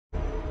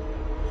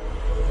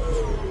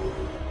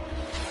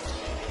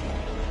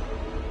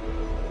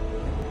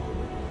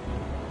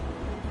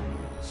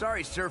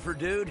Sorry, surfer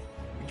dude.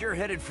 You're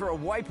headed for a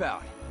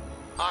wipeout.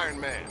 Iron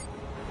Man.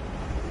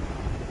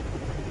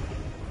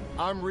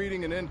 I'm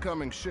reading an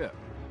incoming ship.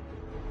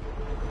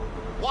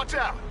 Watch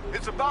out!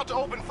 It's about to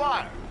open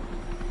fire!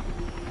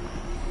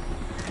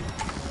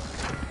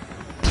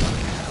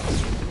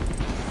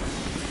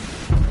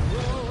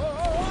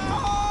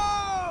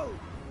 Whoa!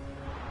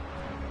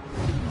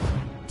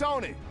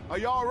 Tony, are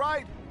you all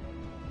right?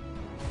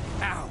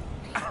 Ow,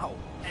 ow,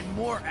 and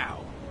more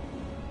ow.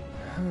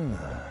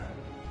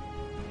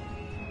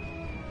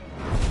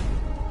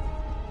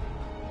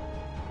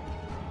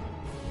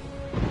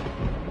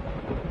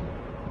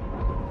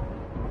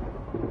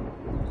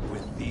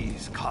 With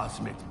these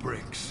cosmic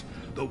bricks,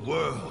 the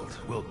world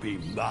will be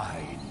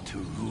mine to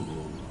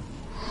rule.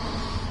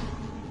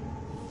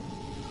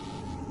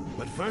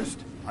 But first,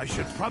 I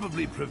should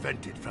probably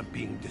prevent it from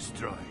being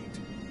destroyed.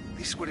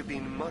 This would have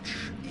been much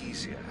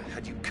easier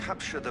had you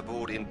captured the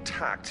board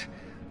intact,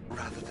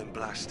 rather than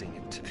blasting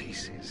it to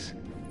pieces.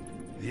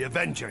 The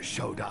Avengers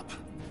showed up.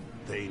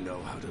 They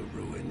know how to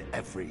ruin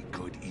every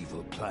good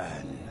evil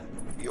plan.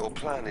 Your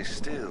plan is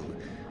still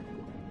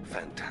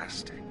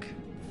fantastic.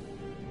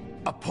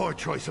 A poor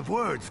choice of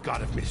words,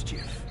 God of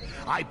Mischief.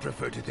 I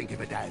prefer to think of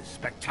it as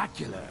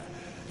spectacular,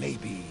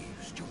 maybe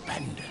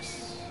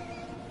stupendous.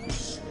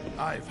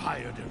 I've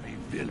hired every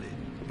villain,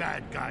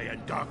 bad guy,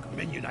 and dark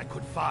minion I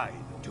could find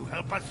to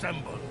help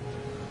assemble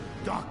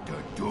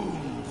Dr.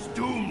 Doom's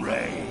Doom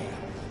Ray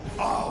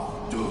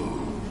of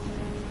Doom.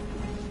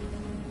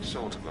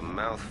 Sort of a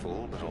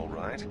mouthful, but all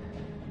right.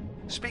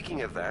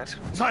 Speaking of that...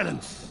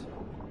 Silence!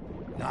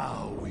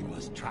 Now we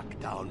must track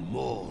down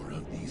more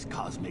of these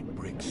cosmic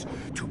bricks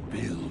to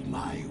build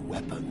my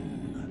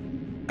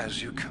weapon.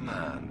 As you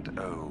command,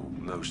 oh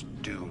most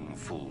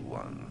doomful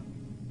one.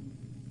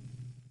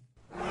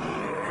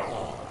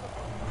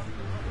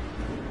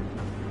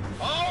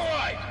 All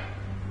right!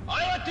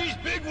 I let these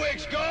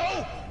bigwigs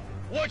go!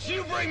 Once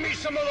you bring me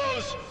some of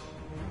those...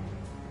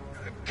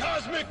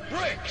 cosmic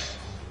bricks!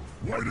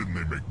 Why didn't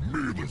they make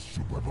me the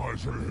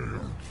supervisor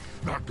here?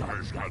 That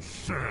guy's got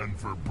sand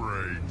for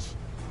brains.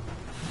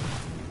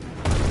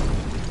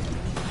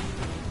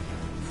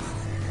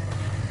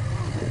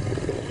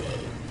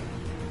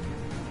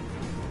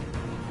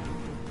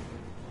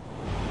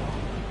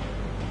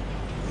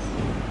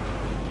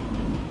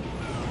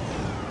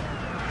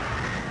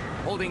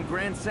 Holding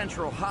Grand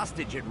Central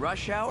hostage at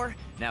rush hour?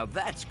 Now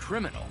that's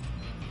criminal.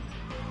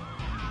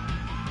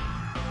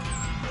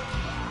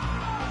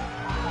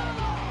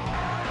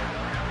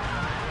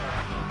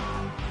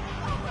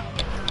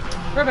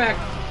 We're back.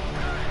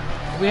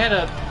 We had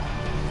to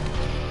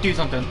do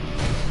something.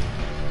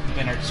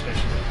 Dinner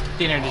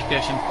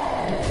discussion.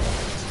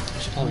 I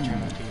should probably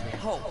turn on the TV.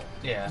 Hulk,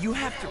 Yeah. you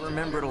have to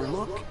remember to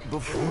look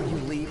before you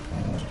leap.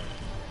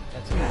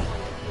 That's good.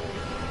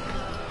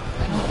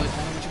 I know what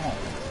you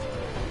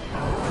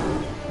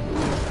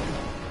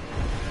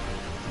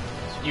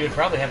want. You would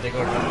probably have to go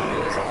to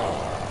this.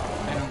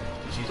 I know.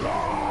 She's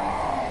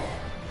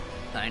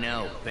I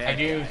know. I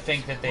do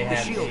think that they The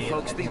have SHIELD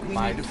folks think we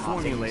need to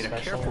formulate a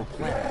careful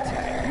plan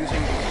attack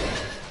using...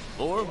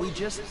 Or we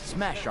just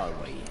smash our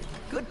way in.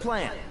 Good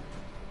plan.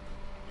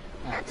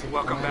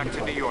 Welcome back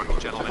to New York,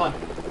 gentlemen. Come on.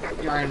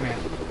 You're Iron Man.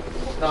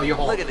 No, you're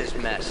Hulk. Look at this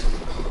mess.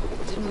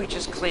 Didn't we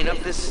just clean up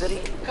this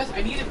city? Guys,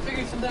 I need to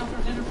figure something out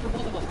for dinner for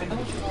both of us. I know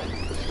what you want.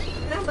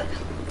 No, but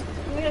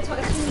we're gonna talk.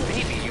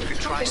 Maybe you could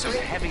try some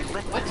heavy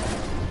lifting. What?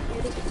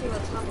 Yeah, did you see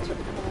what Tom took?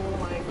 Oh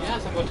my god.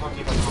 Yes, I'm going to talk to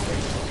you about combat.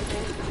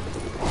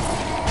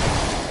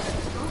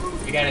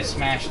 You gotta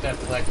smash the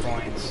collect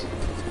points.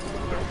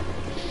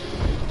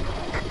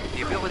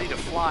 The ability to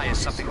fly is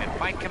something that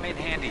might come in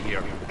handy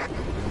here.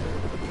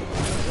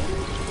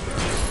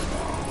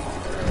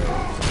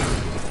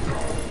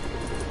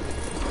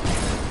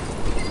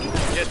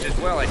 Just as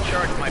well I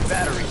charged my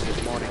batteries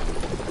this morning.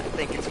 I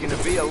think it's gonna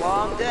be a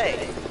long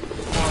day.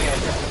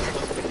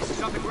 This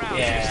is on the ground.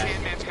 Yeah.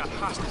 Sandman's got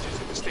hostages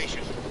at the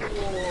station.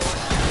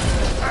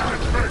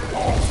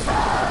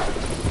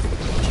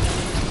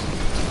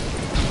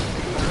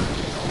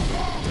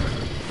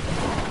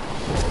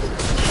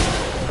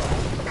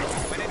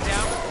 When in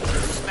doubt,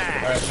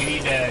 smash. Alright, we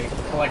need to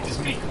collect as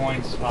many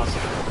coins as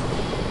possible.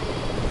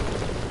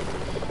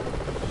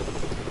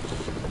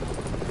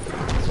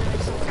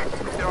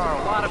 There are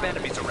a lot of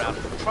enemies around.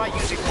 Try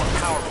using more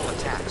powerful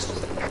attacks.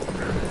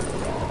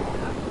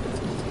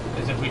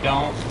 Because if we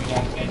don't, we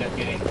won't end up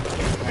getting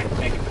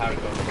making powder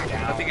go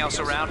down. Nothing else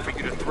around for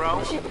you to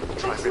throw?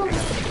 Try ripping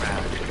up the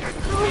ground.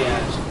 Yeah,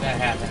 that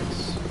happens.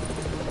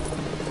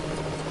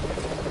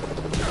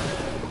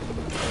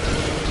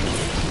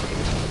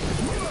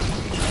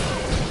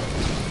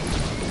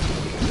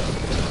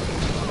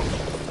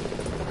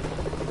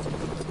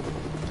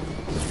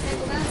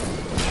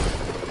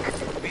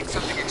 Need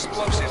something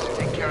explosive to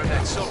take care of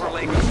that silver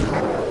LEGOS.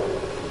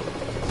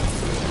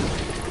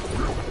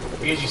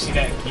 Because you see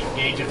that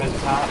gauge up at the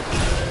top?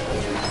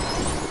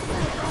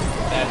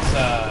 That's,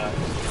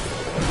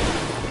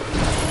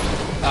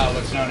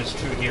 what's known as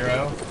True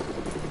Hero.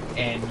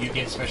 And you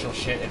get special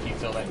shit if you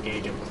fill that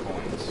gauge up with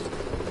coins.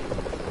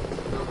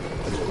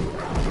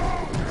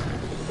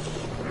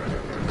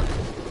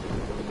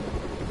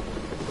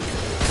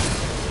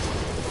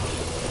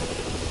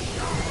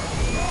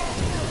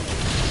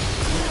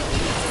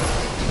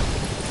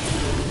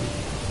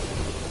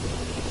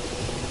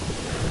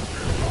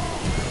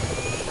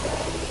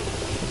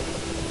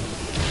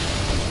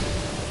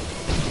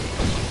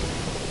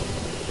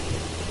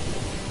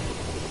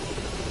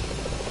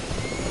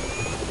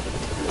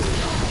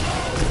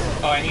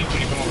 Oh, I need you to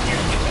come over here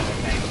and get that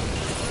thing.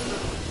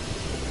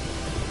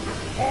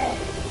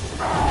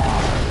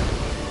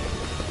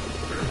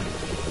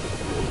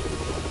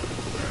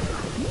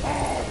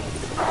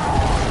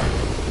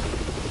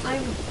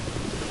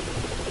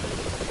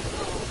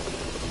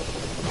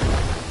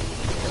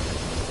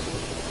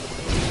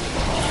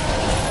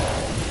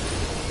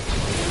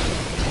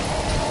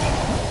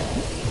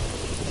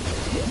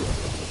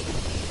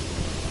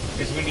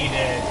 Because we need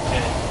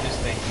this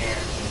thing here.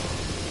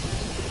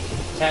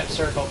 Tap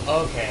circle.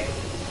 Okay.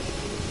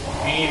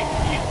 You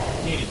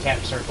need to tap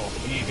circle.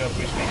 You need to go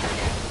push finger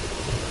again.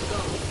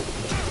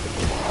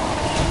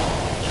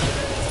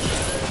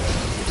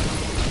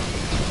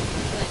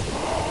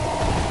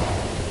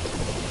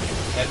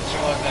 Tap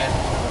circle like that.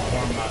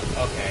 Warm up.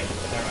 Okay.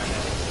 Never mind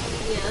that.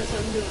 Yeah, that's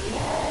what I'm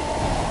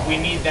doing. We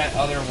need that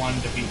other one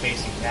to be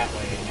facing that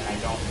way, and I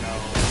don't know.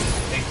 I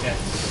think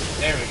that's.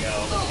 There we go.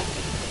 Oh.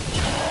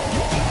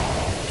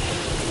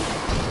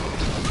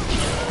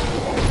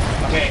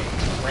 Okay.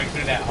 Break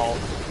through that hole.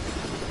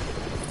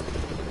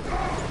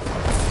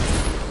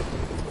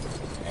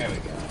 There we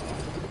go.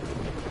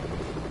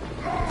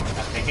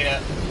 Now pick it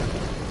up.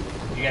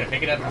 You gotta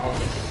pick it up and hold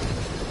it.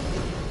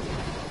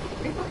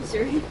 Are you fucking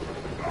serious?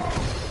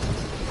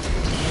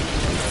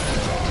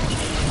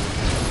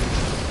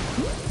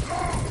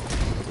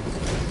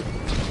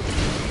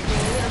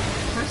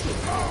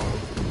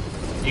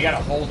 You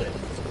gotta hold it.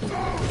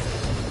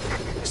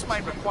 This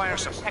might require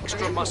some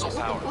extra muscle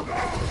power.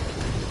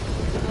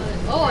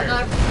 Oh, I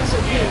got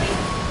Professor P.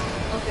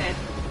 Okay.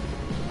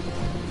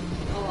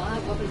 Oh, I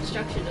have open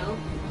instruction now.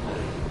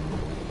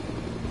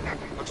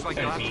 Looks like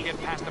you'll have to get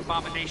past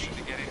Abomination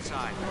to get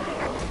inside.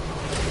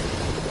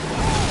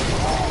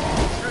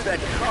 Threw that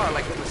car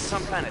like it was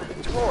some kind of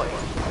toy.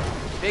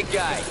 Big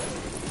guy,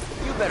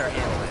 you better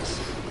handle this.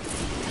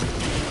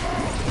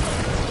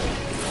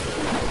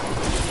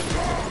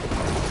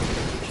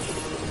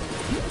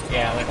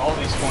 Yeah, like all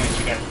these coins,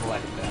 you gotta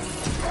collect them.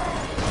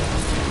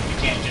 You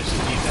can't just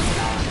leave them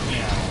not, you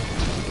know.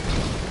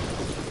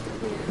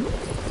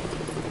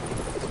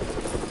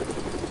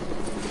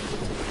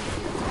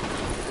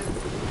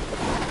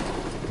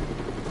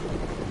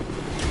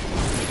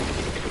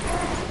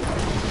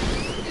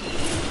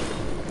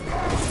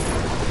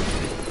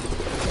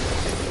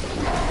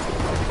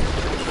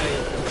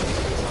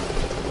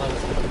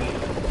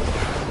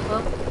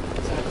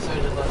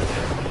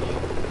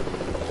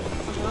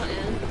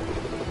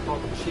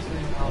 She's been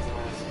in house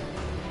last.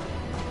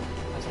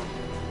 That's all.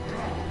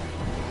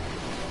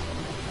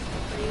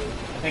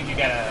 I think you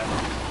gotta.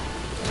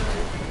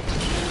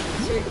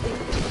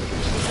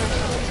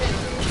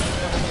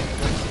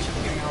 She's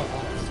getting out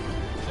last.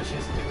 So she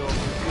has to go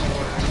through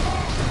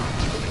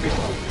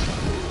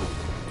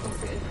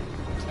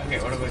Okay,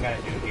 what do we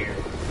gotta do here?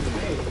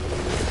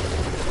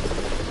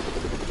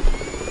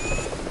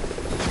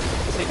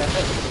 See, that's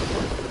it.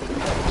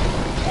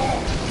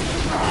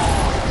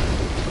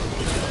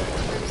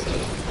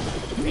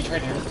 Have you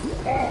tried here?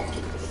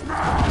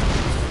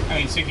 I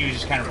mean, Suki was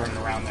just kind of running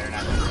around there,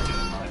 not really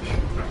doing much.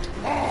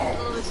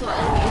 Oh, it's not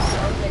enemies, so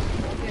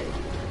okay.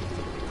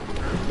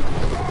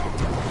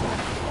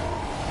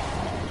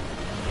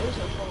 There's a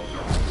hole.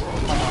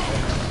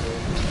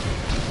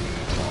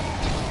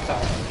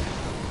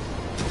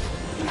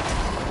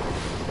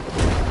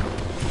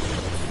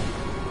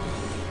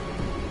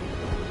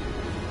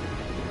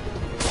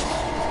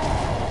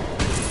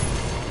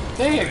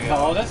 There you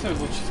go, that's what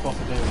she's supposed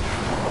to do.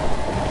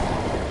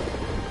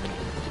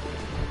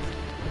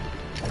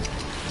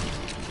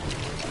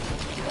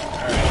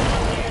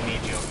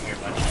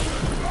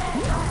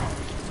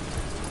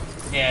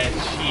 Yeah,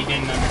 she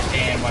didn't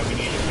understand why we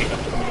needed to pick up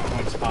as many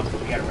points as possible.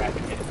 We gotta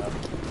rapid hit it up.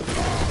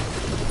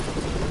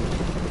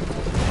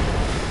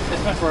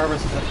 It's been forever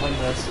since I played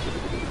this.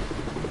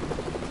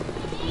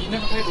 You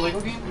never played the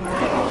LEGO game?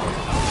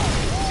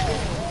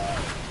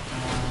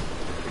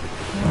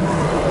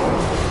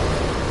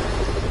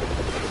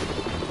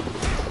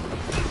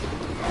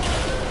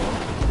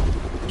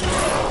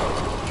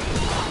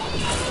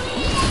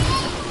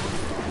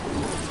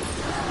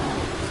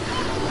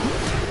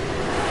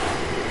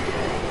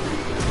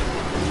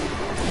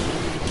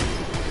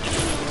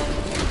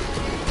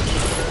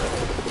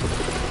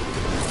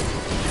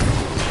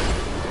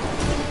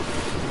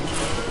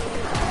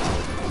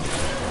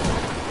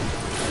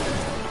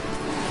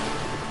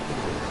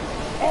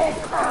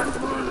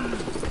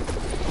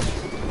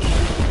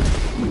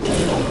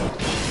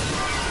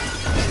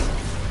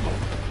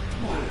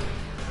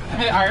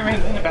 Iron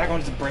Man in the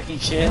background is breaking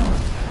shit.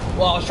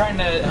 Well, I was trying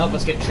to help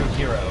us get True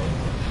Hero.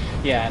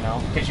 Yeah, I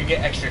know. Because you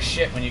get extra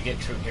shit when you get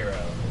True Hero.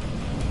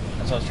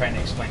 That's what I was trying to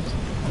explain to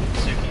you.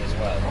 Suki as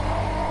well.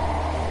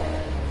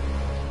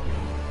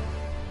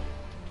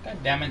 God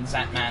damn it,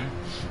 Zatman.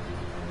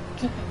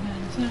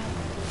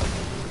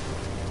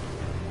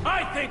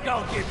 I think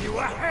I'll give you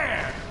a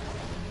hand.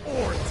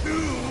 Or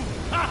two.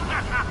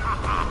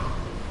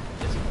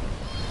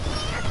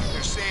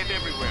 There's sand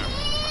everywhere.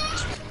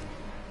 This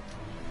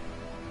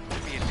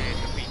be a day at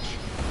the beach.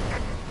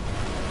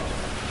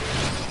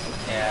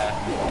 Yeah.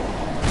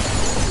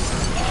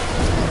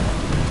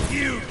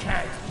 You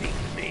can't beat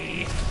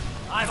me.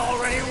 I've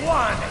already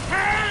won,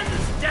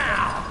 hands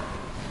down.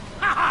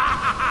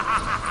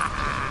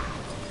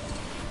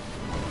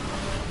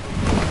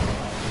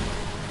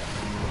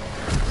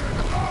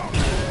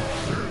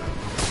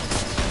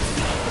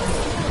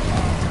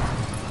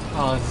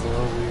 Oh, this is a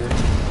little weird.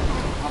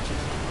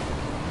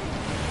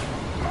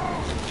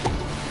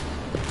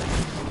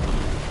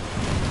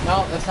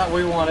 No, that's not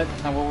what we wanted.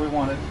 That's not what we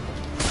wanted.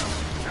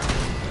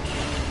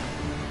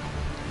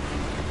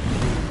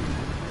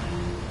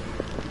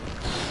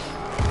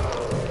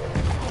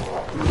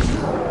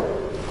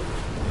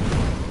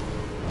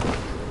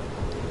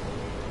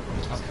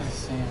 That's because of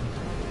sand.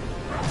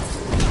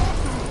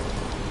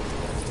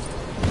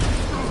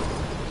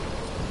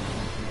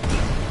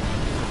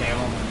 Okay, I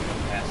won't let you go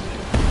past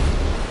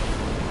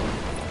it.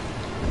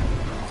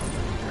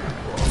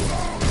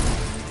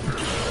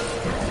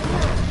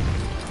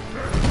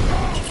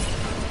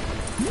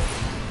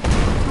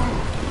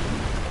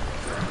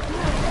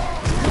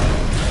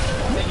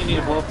 I think you need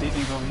to blow up these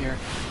things over here.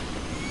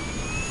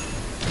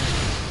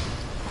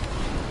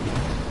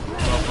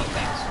 Well, what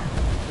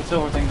things? The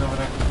silver things over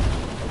there.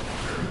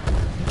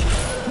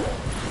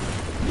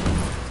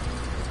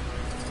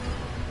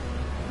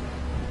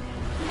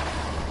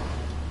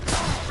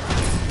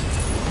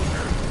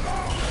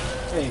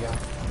 There you go.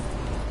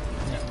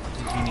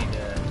 Yeah, you need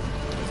to...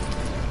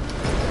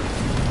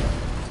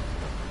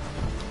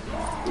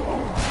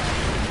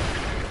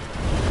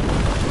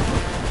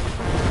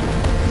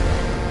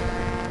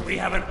 We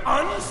have an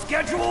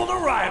unscheduled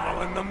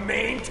arrival in the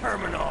main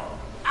terminal.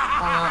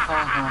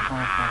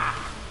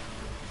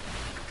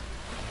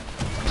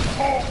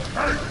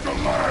 Hate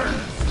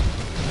delays!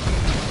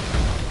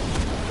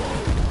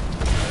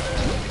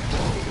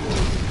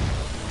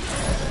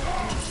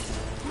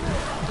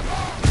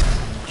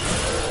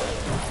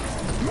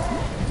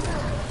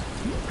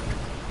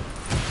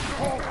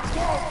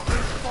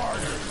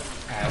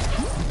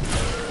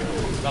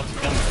 About to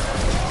kill me.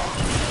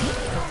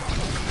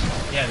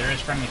 Yeah, there is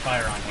friendly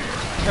fire on here.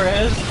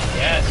 There is?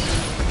 Yes.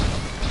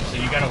 So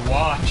you gotta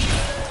watch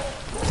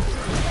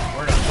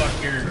where the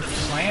fuck you're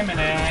slamming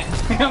at.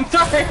 I'm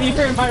sorry,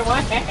 you're in my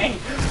way!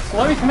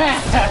 Let me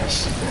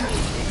smash! I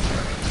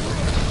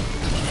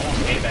want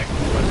payback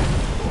for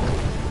it.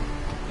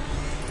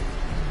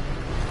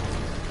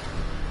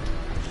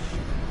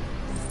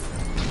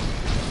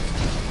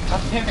 I'm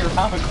standing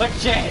around with click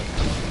J!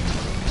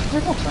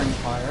 There's no friendly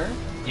fire.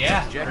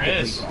 Yeah, there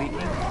Objectively is. speaking,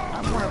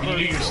 I'm one of When you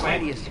do your Earth's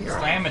slam mightiest heroes.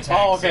 attack,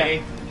 Oh,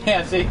 okay.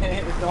 Yeah, see,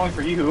 it's only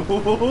for you.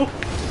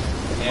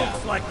 Yeah.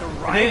 Looks like the I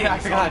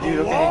writing's forgot, on dude.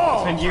 the Okay, wall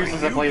it's been years for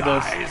since I you played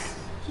this. guys.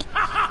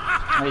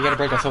 Oh, you gotta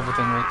break that silver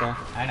thing right there.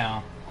 I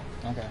know.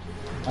 Okay.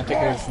 I'll take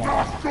care of this one.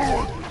 Not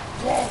good!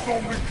 Walls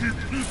only keep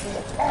people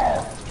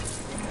apart!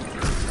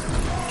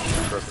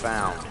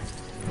 Profound.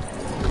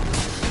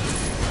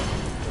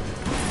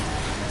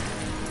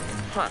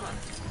 Huh.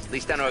 At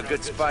least I know a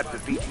good spot for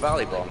beach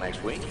volleyball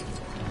next week.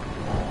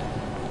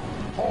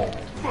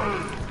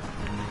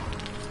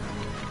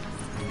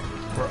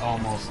 We're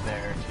almost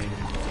there, too.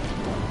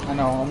 I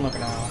know, I'm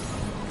looking out.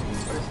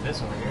 What is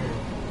this over here?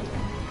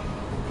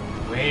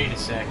 Wait a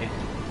second.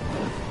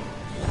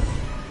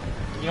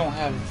 You don't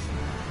have...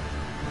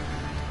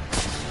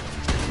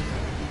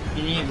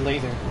 You need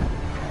laser.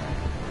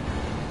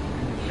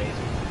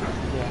 Laser.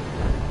 Yeah.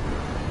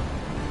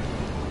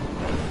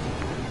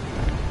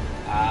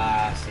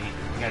 Ah, see.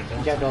 You gotta build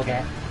You gotta build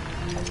something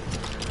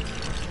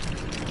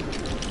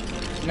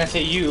that. And I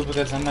say you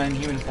because I'm not in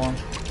human form.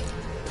 here.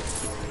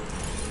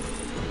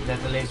 Is that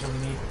the laser we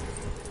need?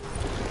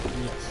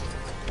 Yes.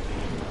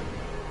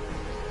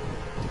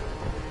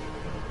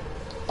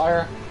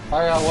 Fire.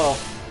 Fire out well.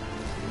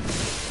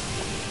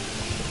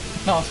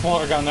 No, it's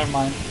water gun, never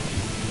mind.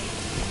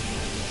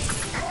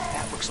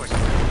 That looks like...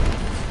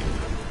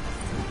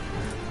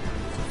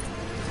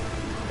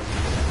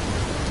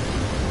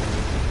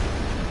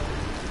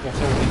 Yeah,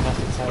 so everything else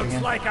inside Looks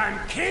again. like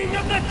I'm king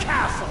of the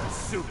castle,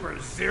 Super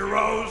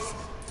Zeros.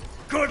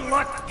 Good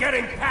luck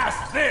getting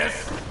past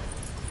this.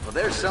 Well,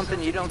 there's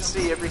something you don't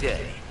see every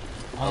day.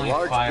 A Only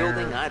large fire,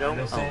 building I don't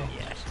what did it own say?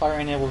 yet. Fire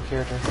enabled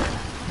character.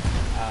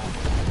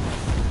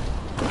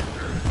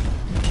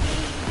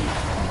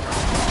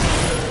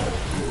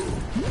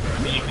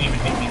 I mean, you can even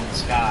hit me in the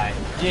sky.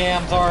 Yeah,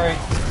 I'm sorry.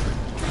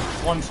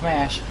 One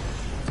smash.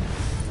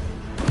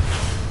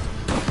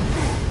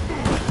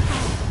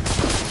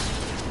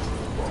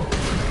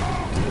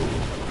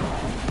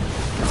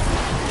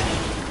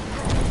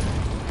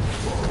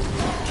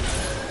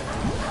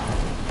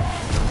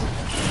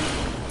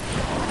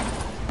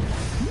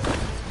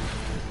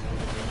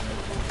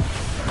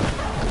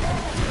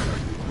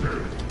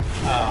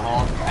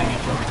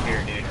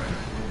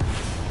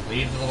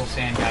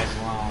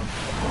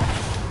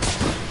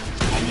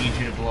 need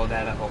you to blow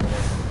that up over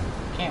there.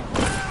 Can't.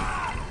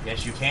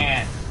 Yes, you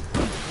can.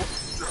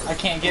 I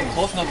can't get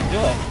close enough to do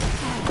it.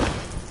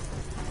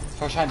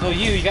 So I was trying to tell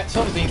you, you got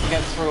silver things you got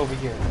to throw over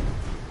here.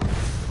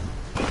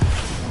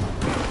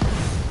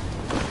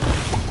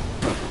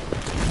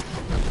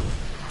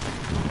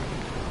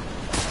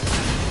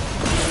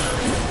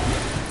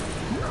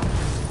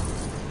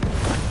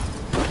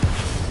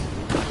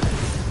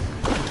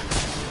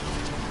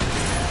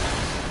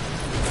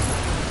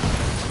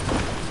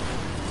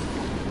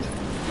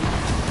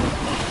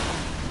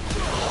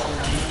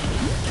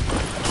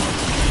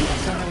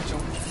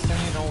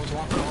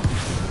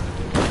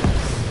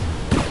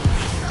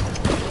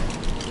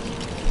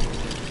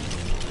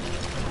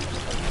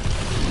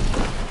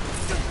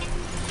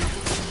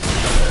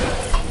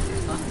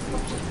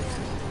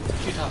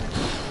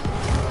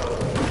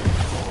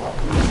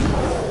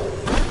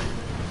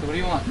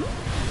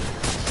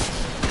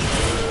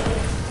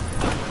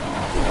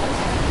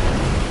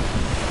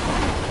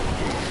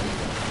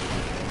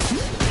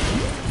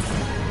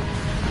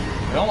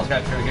 We almost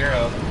got True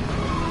Hero.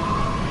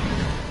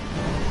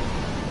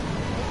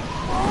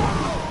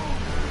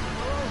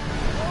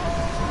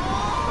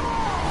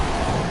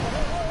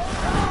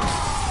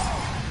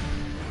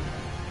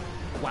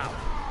 Wow.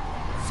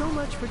 So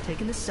much for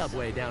taking the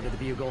subway down to the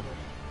Bugle.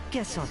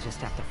 Guess I'll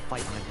just have to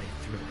fight my way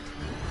through it.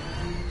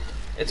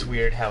 It's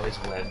weird how his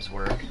webs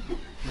work.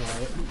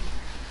 Right.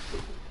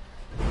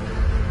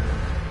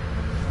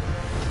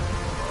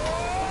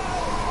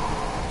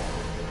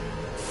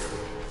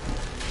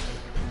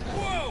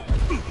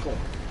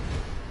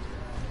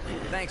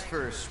 Thanks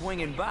for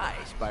swinging by,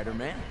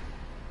 Spider-Man.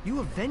 You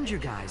Avenger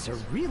guys are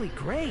really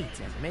great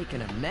at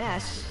making a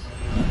mess.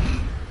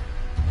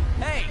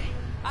 Hey,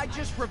 I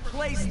just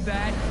replaced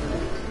that.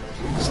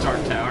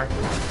 Stark Tower.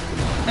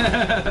 I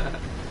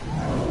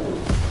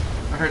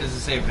heard it to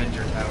say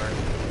Avenger Tower.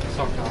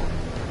 Stark Tower.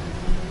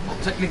 Well,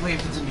 technically,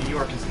 if it's in New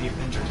York, it's the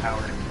Avenger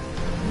Tower.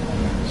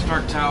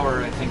 Stark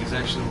Tower, I think, is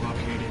actually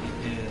located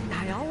in...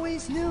 I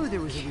always knew there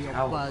was a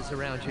real buzz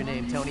around your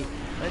name, Tony.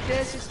 But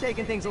this is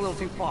taking things a little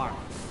too far.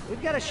 We've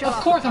got to shut off.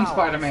 Of course I'm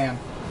Spider-Man.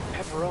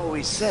 Pepper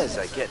always says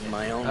I get in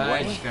my own I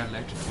way. just got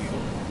electrocuted.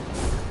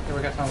 Here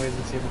we got some ways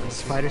to see if we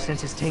Spider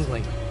sense is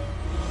tingling.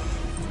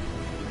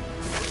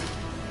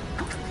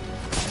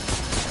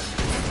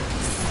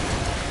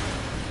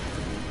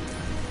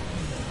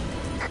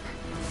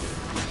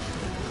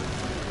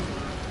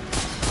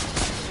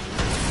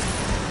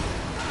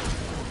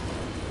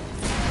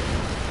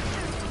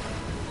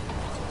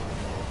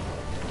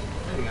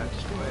 There you go,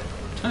 destroy it.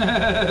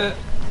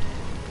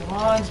 Come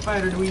on,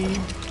 Spider Dweeb.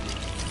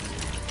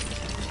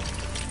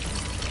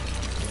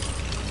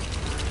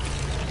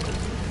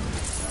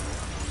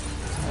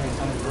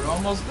 We're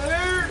almost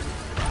there.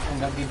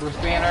 And that'll be Bruce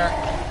Banner.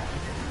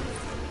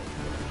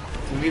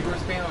 Do you be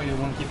Bruce Banner or you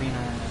want to keep Banner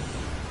in there?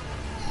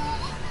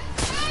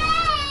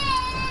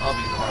 I'll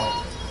be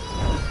Carl.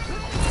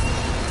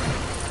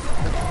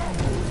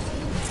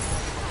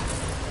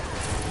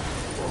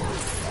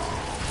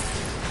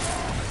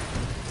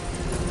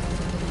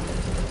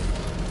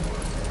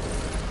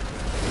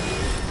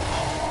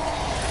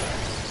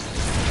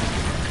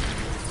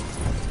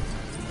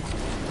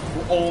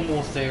 We're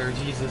almost there,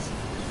 Jesus.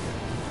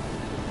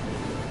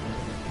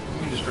 We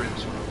can destroy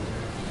this one over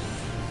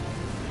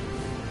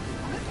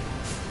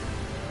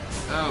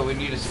there. Oh, we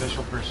need a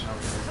special person over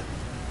there.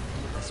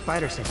 A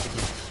spider sense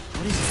again.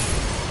 What is it?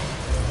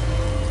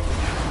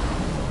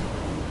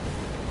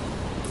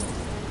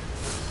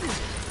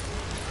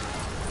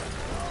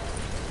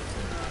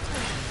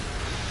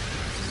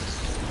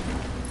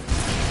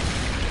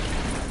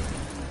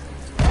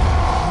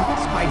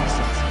 Spidey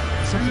sense.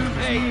 Something.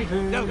 Hey,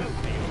 no. Did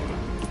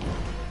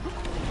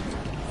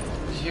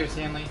you hear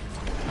Stanley?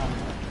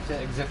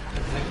 The Excelsior.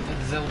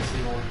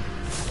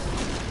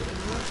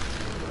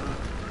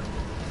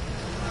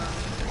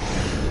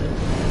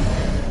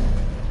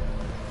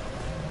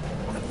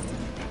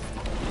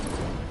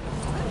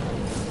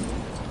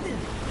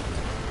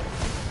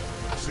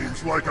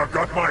 Seems like I've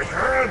got my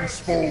hands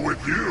full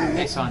with you.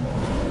 Hey, son.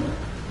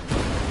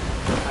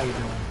 How you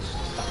doing?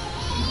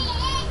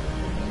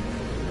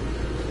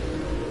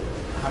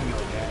 I'm your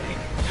daddy.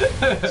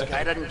 This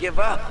guy doesn't give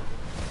up.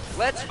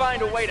 Let's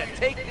find a way to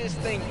take this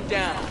thing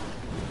down.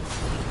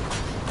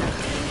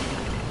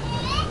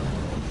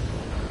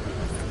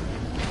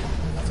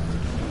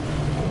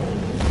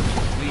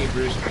 Leave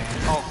Bruce Banner.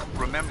 Hulk,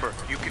 remember,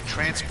 you can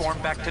transform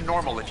back to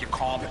normal if you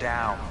calm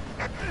down.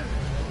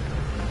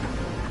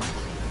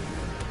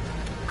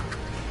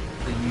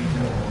 They need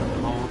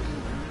Hulk.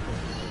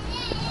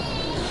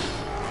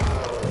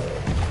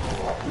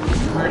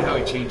 Weird how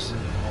he changes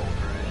into Hulk,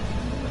 right?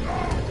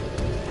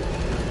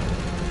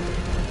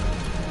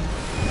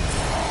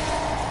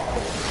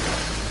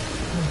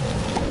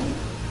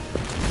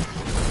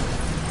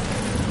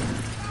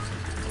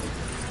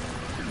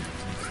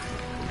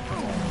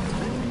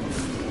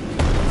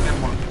 Got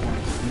more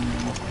points.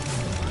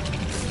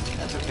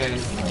 That's okay.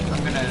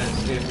 I'm gonna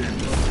stay up here and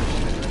build this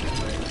shit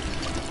anyway.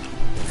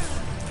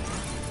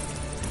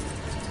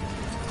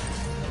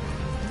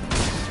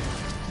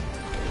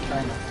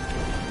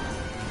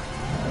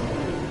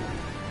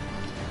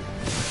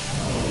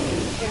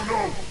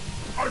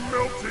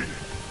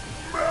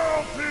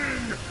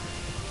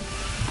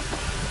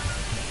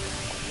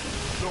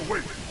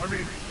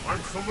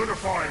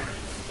 solidifying!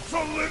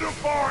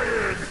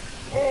 Solidifying!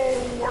 Oh,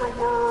 what a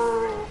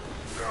world!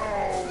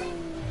 No!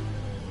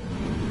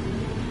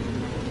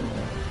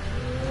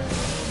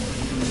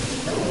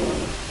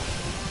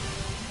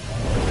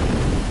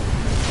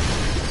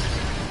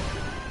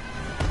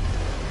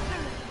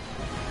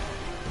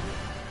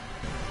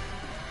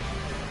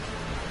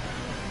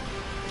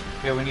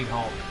 Yeah, we need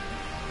help.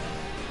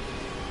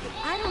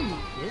 I don't need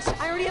this.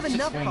 I already have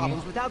enough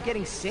problems without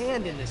getting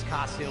sand in this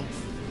costume.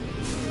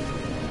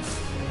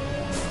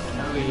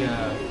 How do we, here we go.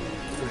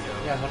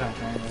 Yeah, hold on,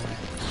 trying to...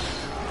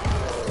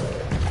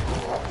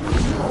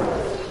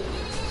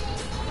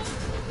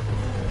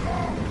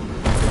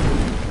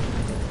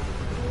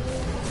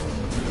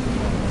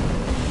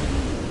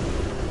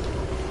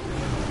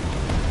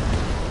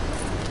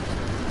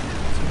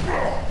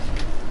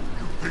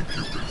 Think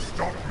you can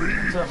stop me?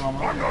 What's up, Mama?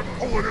 I'm not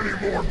pulling any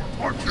more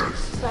punches!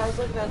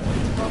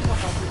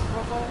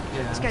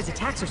 Yeah. This guy's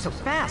attacks are so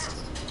fast.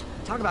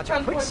 Talk about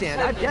your quicksand.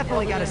 I've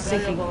definitely got a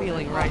sinking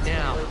feeling right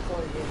now.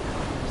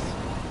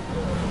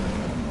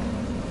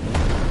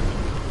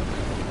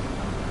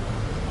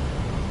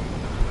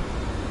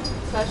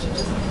 So I should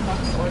just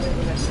fucking order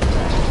the next time.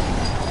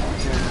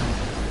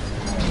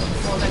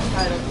 Well, next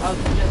time I'll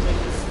just make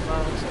this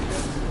tomorrow or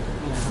something.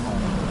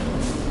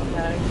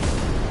 Okay.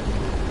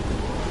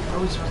 What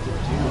are we supposed to do?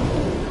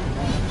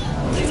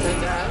 Leave it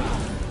down.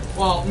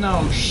 Well, no,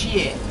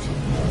 shit.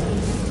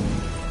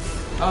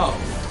 Oh.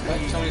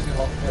 Wait, somebody's gonna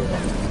hold. There we go.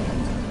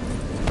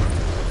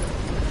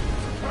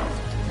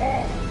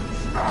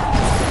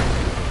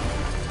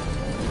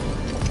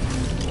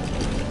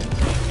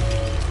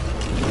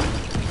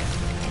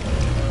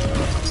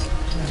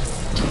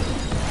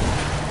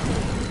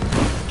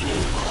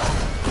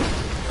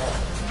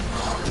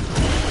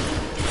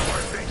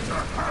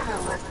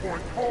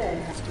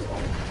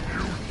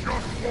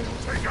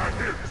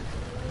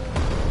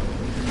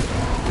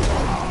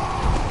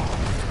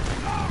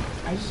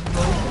 I just broke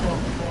the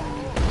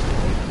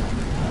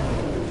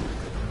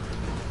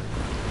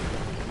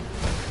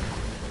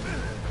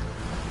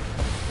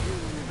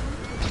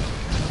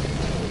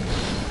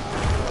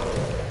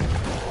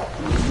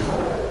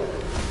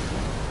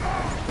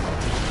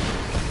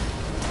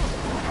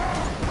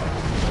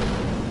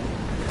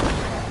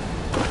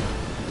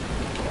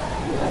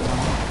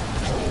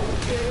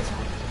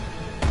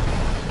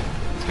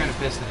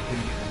pissed that he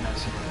couldn't get the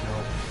nuts super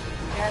killed.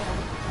 I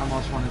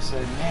almost want to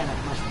say, man, it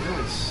must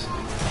really suck.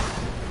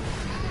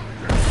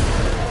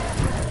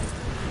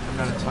 I'm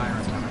not a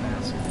tyrant, I'm an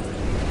asshole.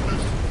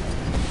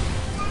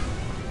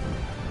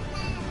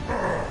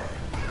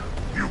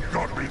 You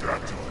got me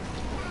that time,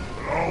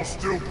 but I'll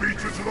still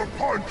beat you to the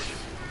punch!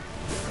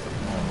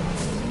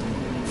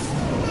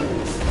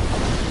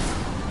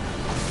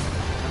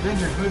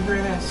 Avengers, move your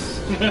ass.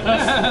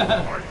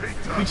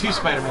 You too,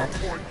 Spider-Man.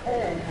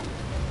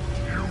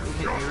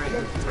 You just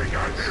won't take a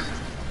hit!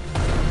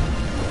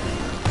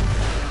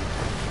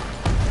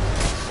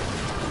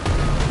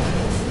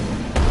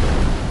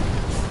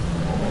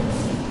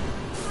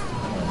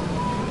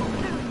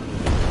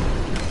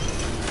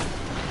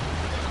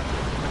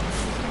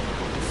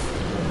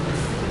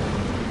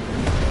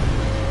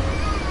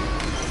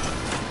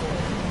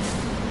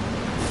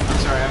 I'm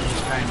sorry, I'm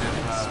just kind of,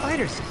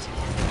 Spider suit.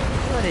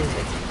 What is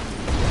it?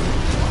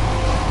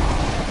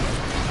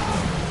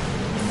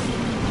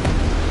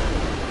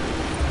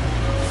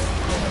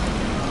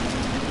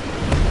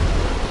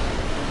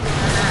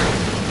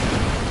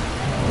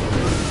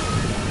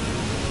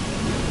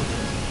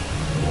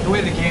 the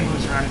way the game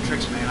moves around and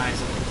tricks my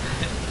eyes.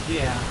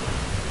 Yeah.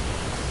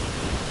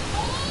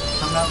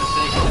 If I'm not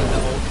mistaken, it's the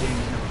old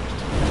game.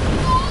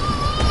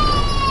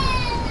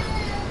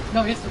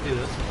 No, he has to do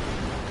this.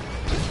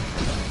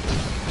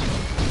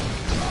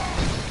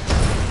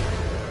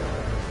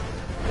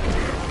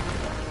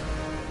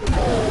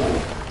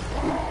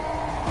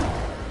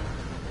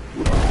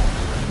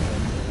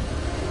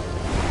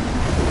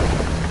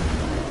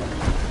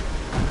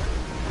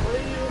 What are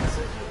you doing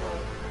searching for?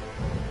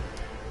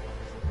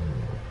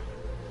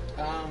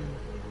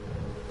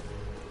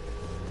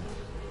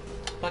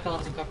 Black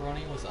olives and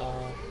pepperoni with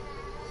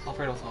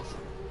Alfredo sauce.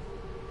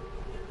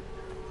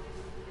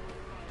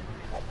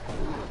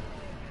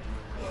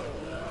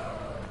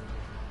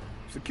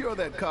 Secure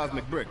that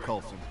cosmic brick,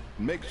 Coulson,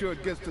 and make sure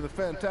it gets to the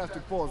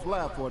Fantastic Four's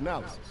lab for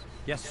analysis.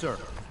 Yes, sir.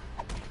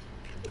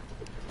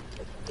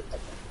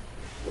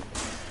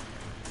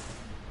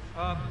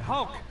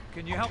 Hulk,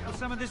 can you help with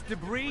some of this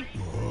debris?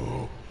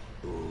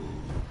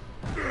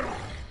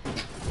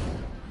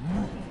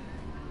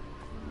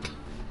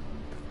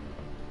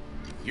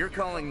 You're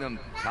calling them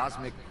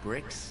cosmic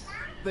bricks?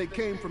 They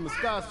came from the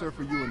sky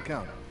surfer you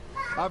encountered.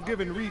 I've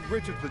given Reed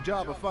Richards the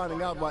job of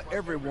finding out why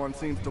everyone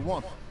seems to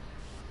want them.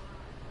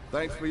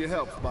 Thanks for your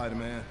help,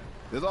 Spider-Man.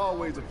 There's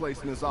always a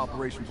place in this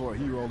operation for a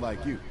hero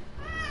like you.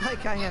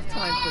 Like I have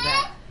time for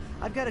that.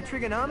 I've got a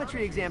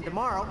trigonometry exam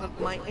tomorrow, but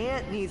my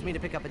aunt needs me to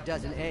pick up a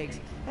dozen eggs,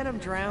 and I'm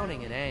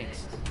drowning in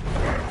angst.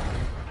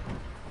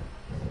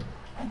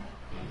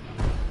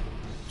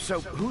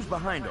 So, who's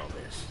behind all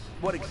this?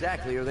 What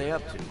exactly are they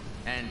up to?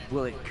 And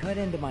will it cut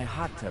into my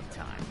hot tub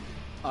time?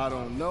 I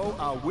don't know.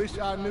 I wish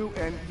I knew,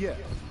 and yes.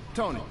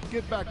 Tony,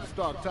 get back to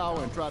Stark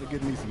Tower and try to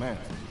get me some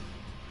answers.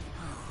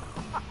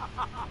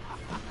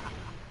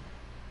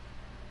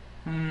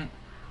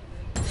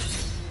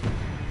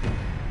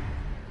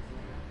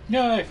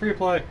 Yay, free to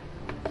play.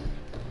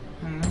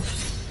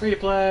 Free to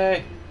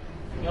play.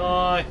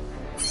 Yay.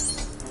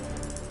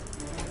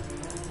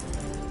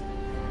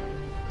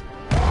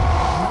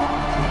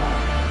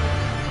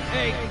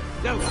 Hey,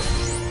 no!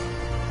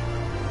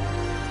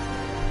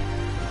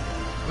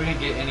 We didn't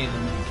get any of the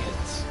mini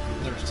kids.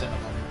 There was 10 of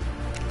them.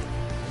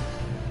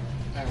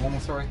 Alright, one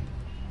more story.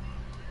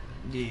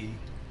 Yeah.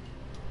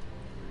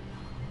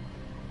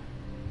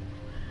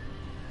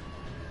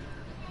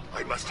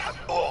 I must have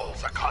all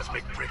the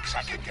cosmic bricks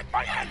I can get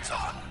my hands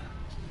on.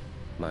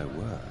 My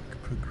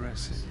work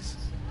progresses.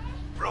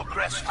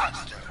 Progress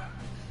faster.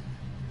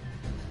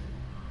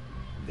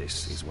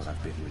 This is what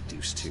I've been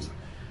reduced to,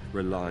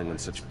 relying on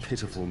such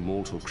pitiful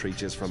mortal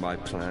creatures for my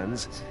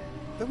plans.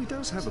 Though he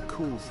does have a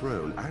cool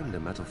throne and a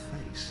metal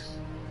face.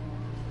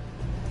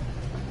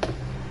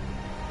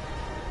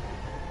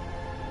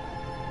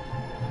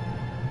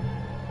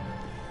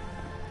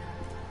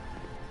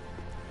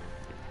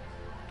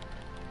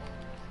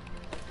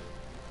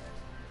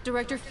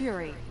 Director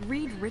Fury,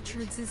 Reed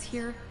Richards is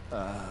here.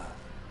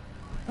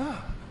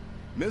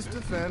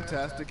 Mr.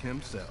 Fantastic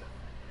himself.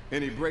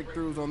 Any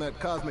breakthroughs on that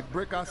cosmic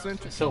brick I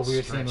sent you? It's so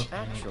weird seeing him.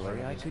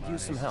 Actually, I could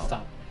use some help.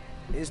 Stop.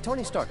 Is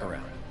Tony Stark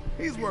around?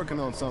 He's working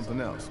on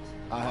something else.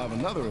 I have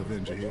another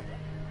Avenger here.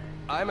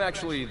 I'm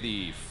actually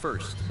the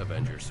first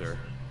Avenger, sir.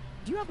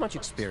 Do you have much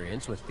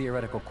experience with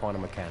theoretical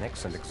quantum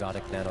mechanics and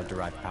exotic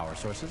nano-derived power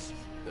sources?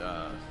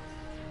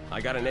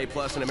 I got an A+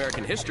 in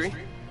American history.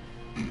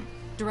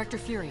 Director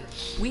Fury,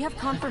 we have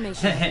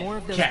confirmation that more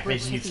of those Cat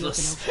bricks is hit the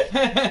useless.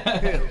 open.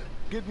 Hell,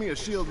 get me a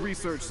SHIELD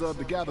research sub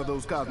to gather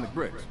those cosmic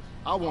bricks.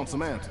 I want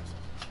some answers.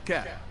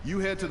 Cat, you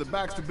head to the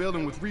Baxter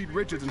building with Reed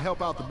Richards and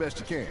help out the best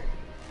you can.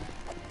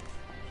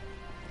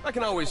 I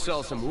can always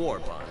sell some war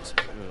bonds.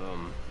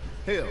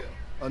 Hell,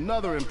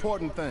 another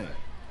important thing.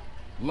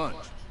 Lunch.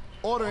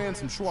 Order in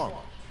some shawarma.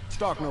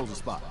 Stark knows a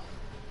spot.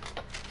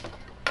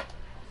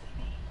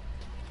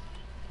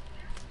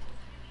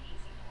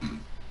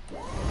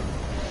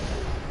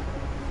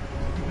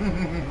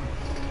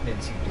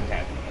 Didn't seem too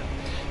happy.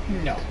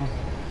 No.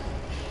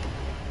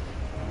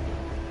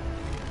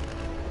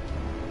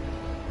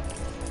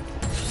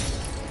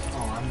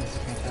 Oh, I'm Mr.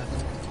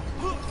 Fantastic.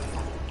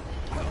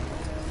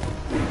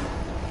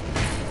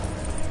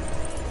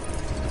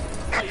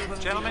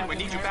 Gentlemen, we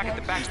need you back at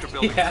the Baxter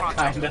building. Yeah,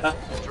 pronto. kinda.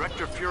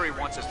 Director Fury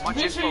wants as much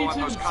info on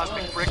those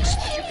cosmic bricks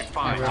as you can I'm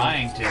find.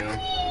 trying to.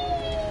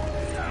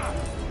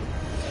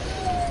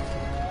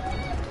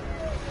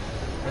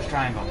 Where's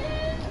triangle?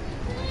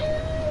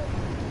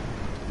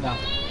 No.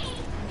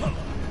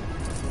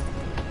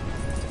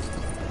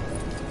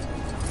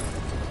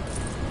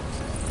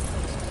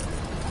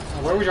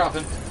 Where are we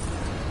dropping?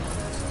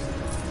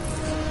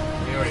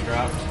 We already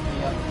dropped.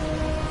 Yep.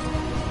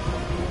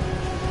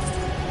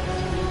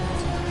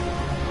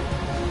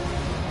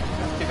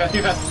 Too fast,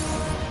 too fast.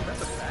 That's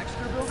the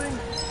Baxter building?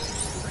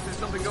 Looks like there's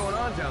something going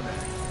on down there.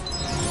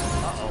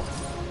 Uh-oh.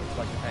 Looks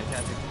like the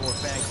Fantastic Four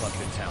fan club's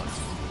in town.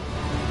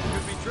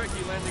 Could be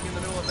tricky landing in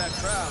the middle of that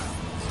crowd.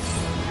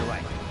 You're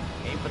right.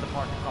 Aim for the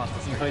park across the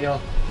street. Aim for the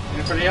yellow.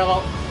 Aim for the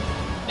yellow.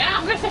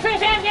 Now, Mr.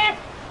 Fantastic!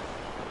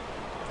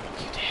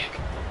 You dick.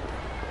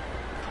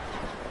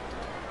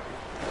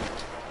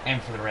 Aim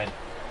for the red.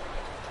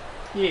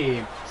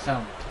 Yeah,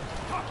 some.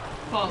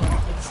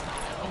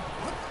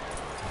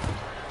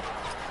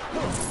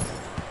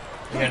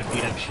 You gotta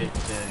beat up shit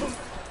to...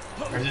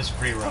 Or is this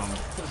free roam?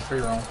 This is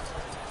free roam.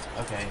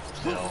 Okay,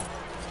 so...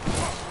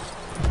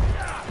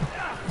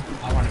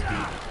 I wanna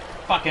beat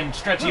fucking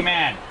Stretchy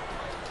Man!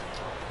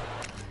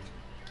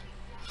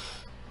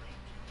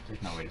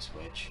 There's no way to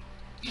switch.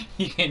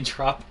 You can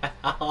drop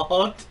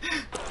out.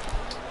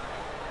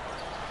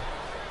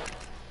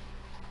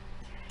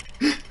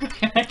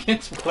 I can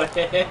split.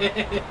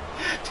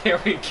 There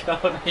we go.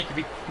 Now you can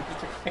be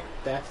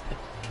fantastic.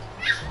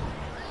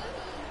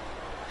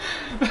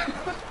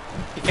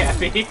 You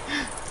happy?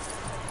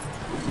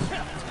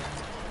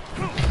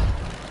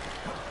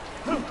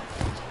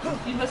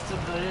 You must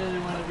have really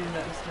want to be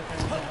Mr.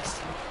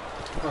 Fantastic.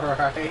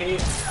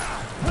 Right.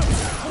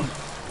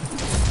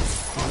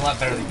 A lot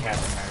better than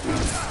Captain America.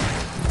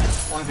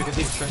 Only because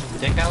he stretches the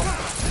dick out?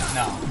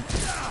 No.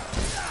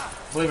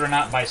 Believe it or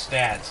not, by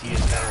stats, he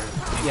is better than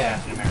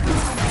Captain America.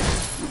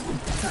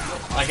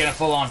 Like in a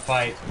full-on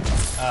fight,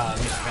 Mr.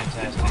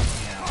 Fantastic,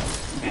 you know,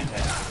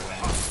 Fantastic to win.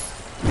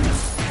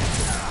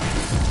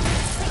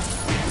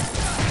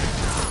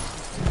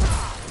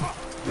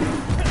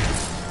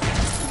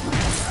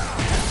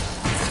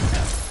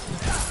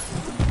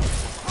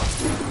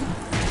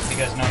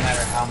 Because no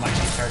matter how much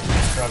he starts to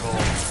struggle,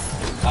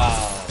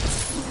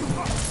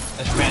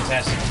 Mr.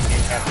 Fantastic can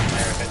get Captain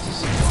America to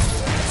see into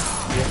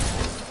it.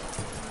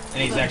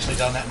 And he's actually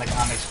done that in the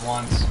comics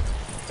once.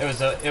 It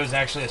was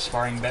actually a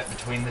sparring bet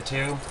between the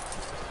two.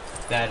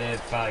 that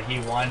if he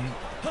won,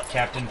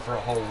 Captain for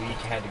a whole week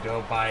had to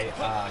go by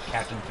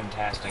Captain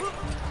Fantastic.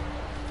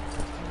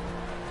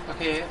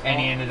 Okay. And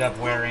he ended up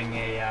wearing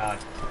a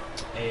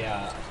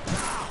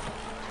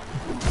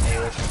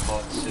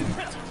whatchamacallit suit.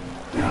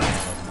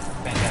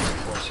 Fantastic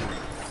Four suit.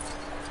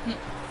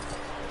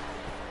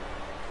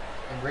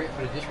 Great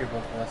for the history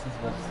book lessons,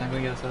 but it's not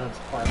going to get us out of this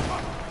far.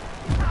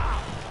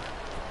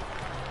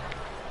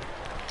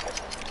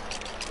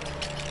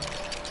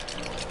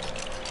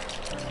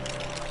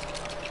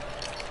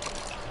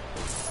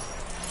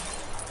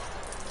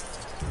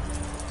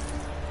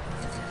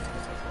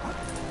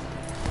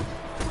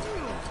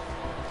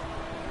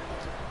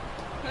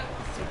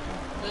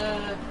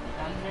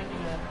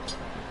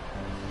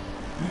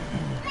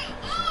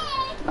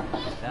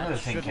 That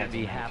shouldn't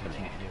be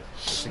happening.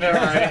 Never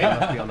mind.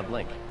 Must be on the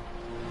blink.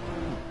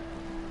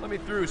 Let me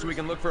through so we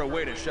can look for a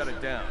way to shut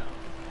it down.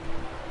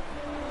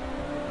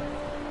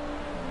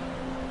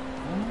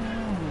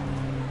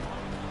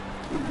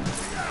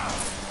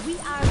 We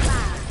are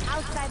live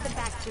outside the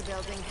Baxter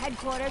Building,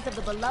 headquarters of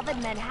the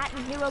beloved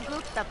Manhattan hero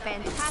group, the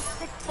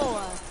Fantastic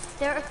Four.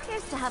 There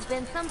appears to have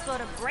been some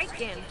sort of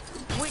break-in.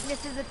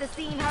 Witnesses at the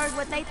scene heard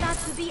what they thought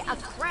to be a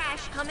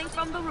crash coming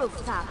from the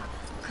rooftop.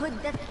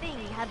 Could the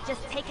thing have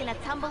just taken a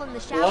tumble in the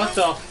shower? What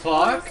the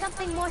fuck? Or is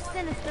something more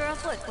sinister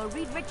afoot for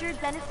Reed Richards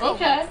and his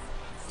Okay. co-hosts?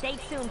 Stay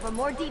tuned for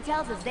more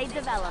details as they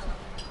develop.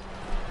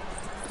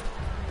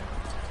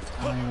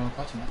 I don't even know what's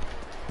watching that.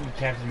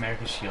 Captain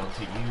America's shield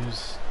to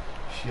use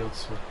shield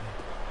swiftly.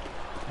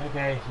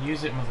 Okay,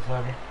 use it,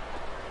 motherfucker.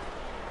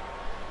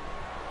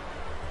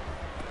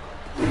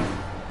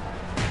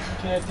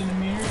 Captain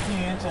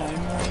America,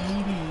 I'm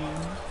waiting.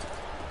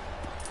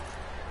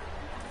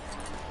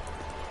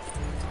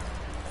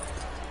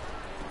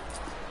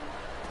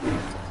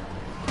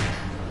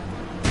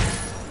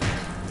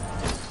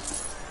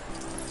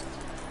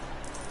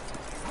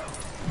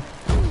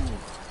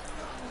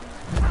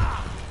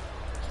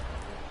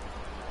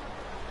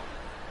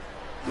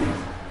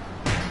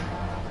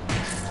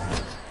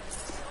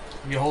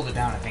 If you hold it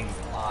down, I think you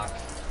can lock.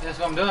 That's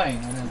what I'm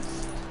doing. And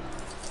it's...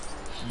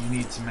 You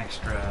need some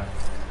extra.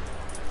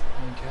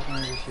 Captain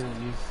America shield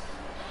use.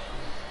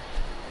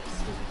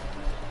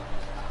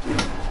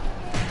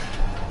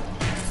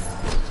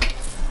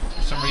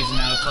 For some reason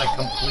now it's like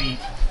complete.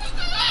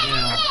 You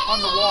know. On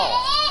the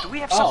wall. Do we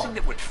have something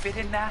that would fit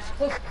in that?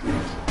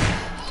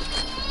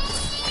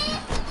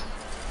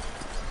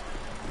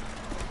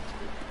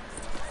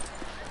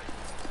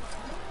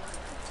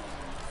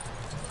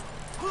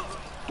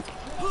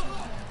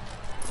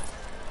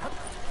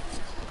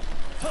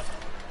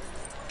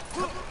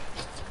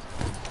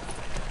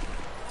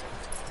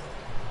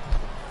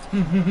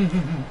 You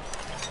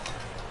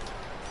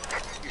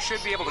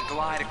should be able to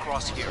glide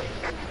across here.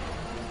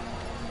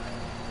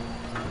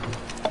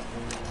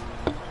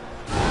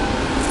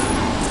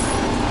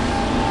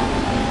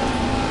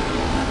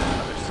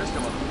 Another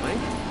system on the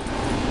blink?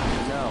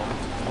 No,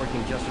 it's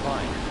working just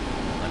fine.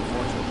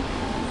 Unfortunately.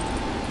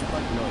 I'd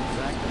like to know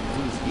exactly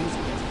who's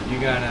using it. You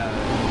got a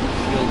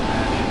shield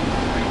patch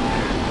right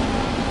there.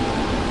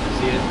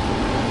 See it?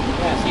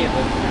 Yeah, I see it, but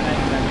you're not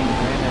even that mean.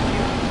 Right at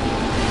you.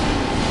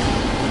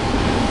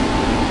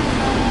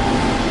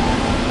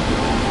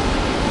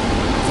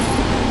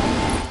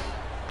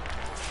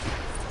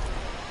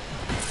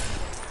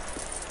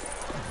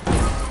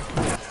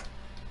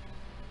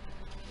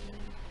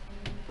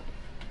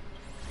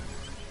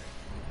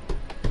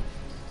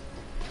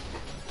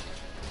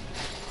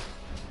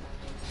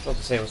 What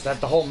to say? Was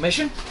that the whole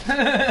mission?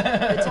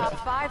 The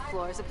top 5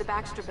 floors of the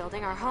Baxter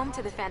Building are home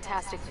to the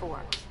Fantastic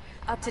Four.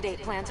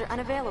 Up-to-date plans are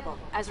unavailable,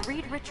 as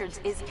Reed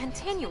Richards is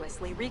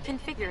continuously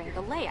reconfiguring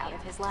the layout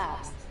of his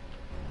labs.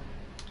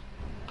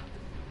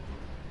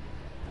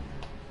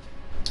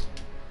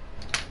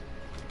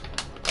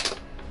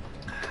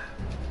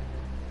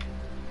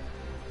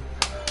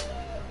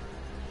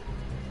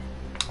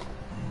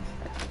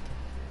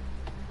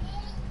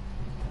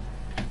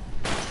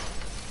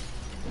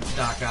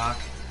 Doc Ock.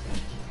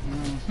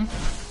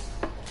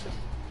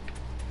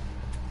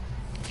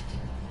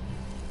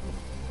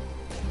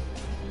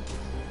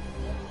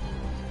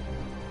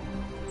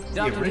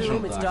 Dr. original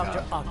Doom, it's Doc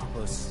Dr. Ock.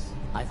 Octopus.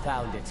 I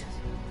found it.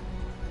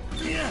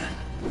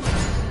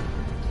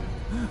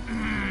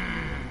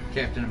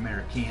 Captain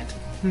American.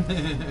 Who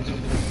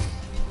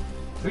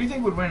do you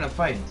think would win a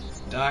fight?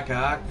 Doc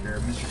Ock or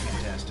Mr.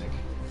 Fantastic?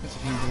 Mr.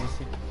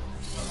 Fantastic.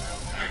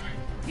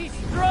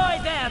 Destroy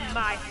them,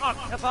 my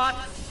Octobot!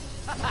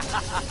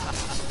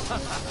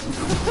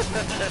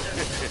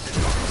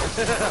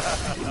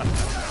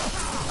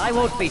 I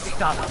won't be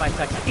stopped by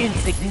such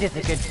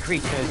insignificant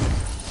creatures.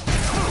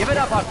 Give it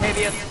up,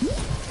 Octavius.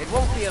 It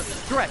won't be a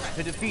stretch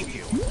to defeat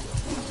you.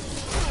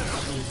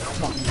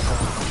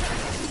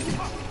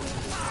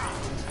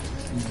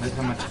 Look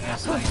how much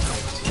ass I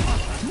kicked.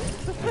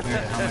 Compared to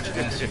how much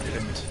ass you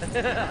couldn't.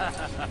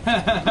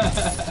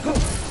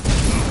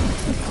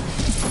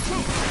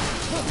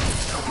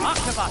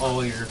 Octobot!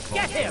 All your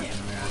fault. Get him!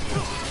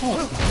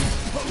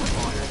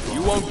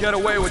 You won't get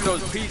away with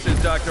those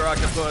pieces, Dr.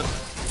 Octopus.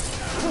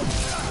 So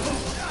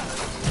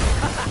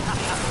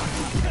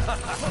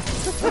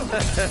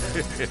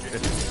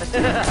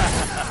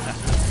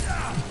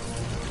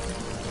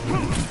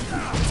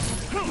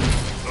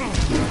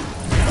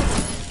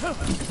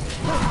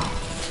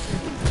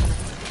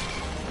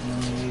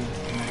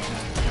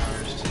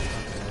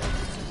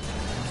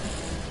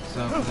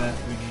for that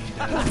we need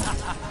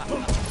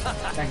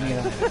I can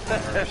get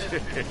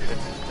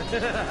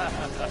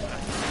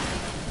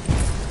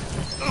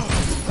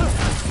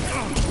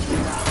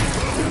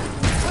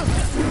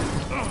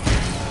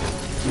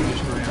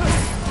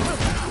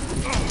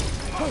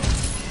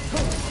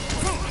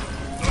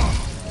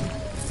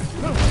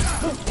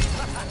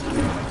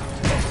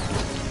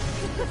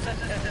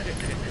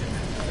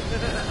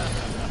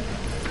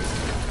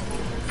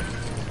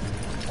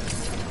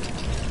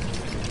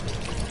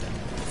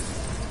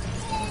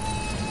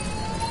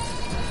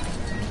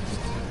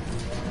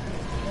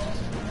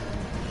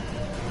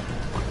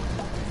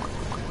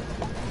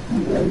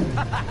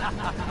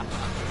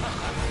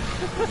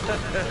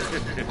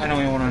I don't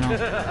even want to know.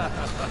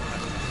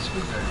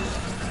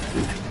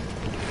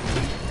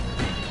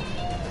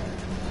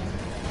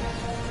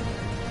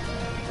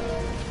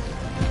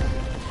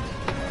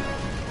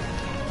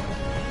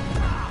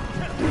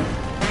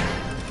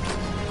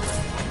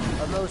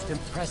 A most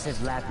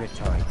impressive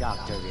laboratory,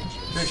 Dr.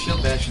 Richards. There's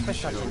shield bash in For the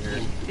such shield an here.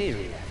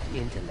 inferior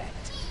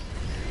intellect.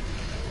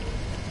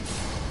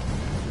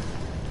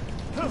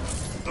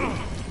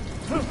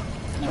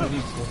 No, it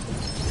needs to.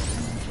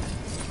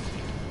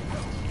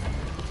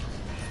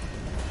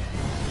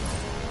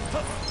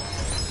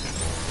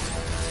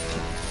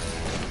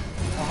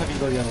 I'll have you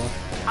go the other way.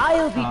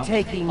 I'll be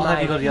taking I'll my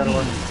have you go the other way.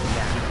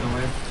 leave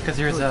Because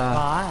there's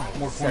Goodbye,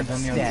 more coins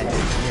on the other side.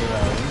 substandard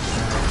heroes.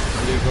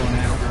 Are you going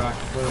after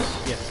Octopus?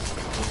 Yes.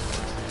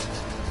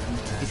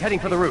 He's heading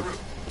for the roof.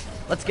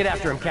 Let's get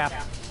after him, Cap.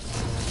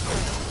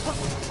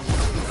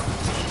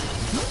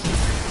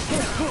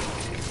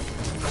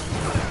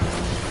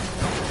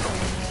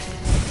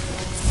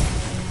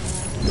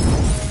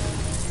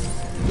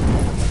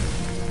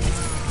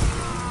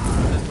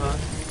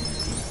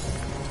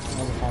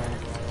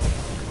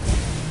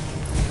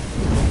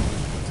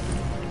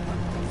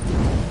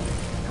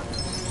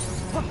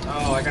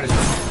 Oh, I gotta jump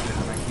to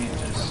him. I can't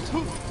just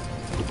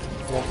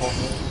walk off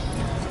it.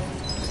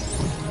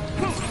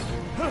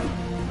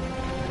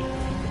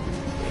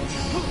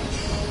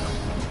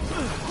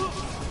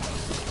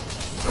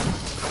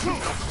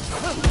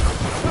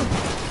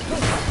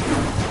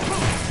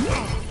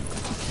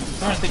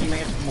 I think you may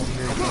have to come over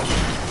here.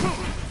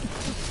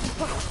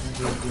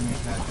 Maybe do me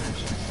back there.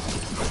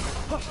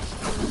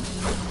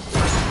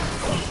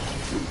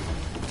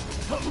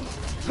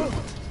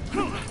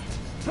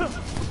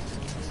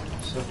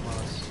 So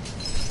close.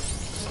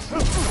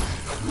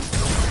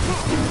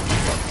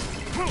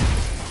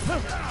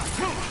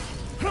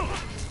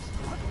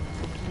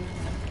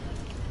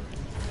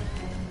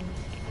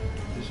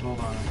 Just hold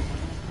on.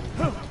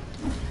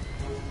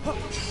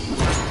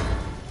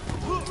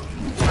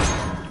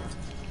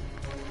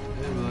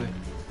 Hey, boy.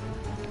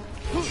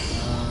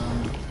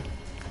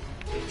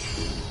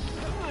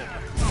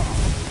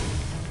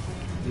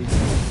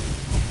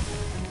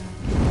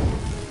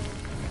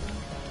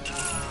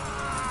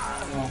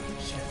 Oh,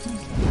 shit.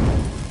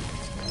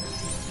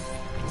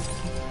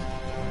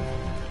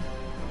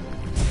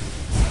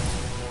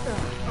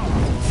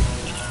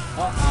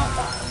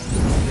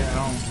 Yeah,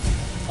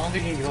 I don't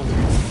think he can get over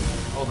here.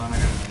 Hold on, I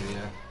got an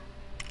idea.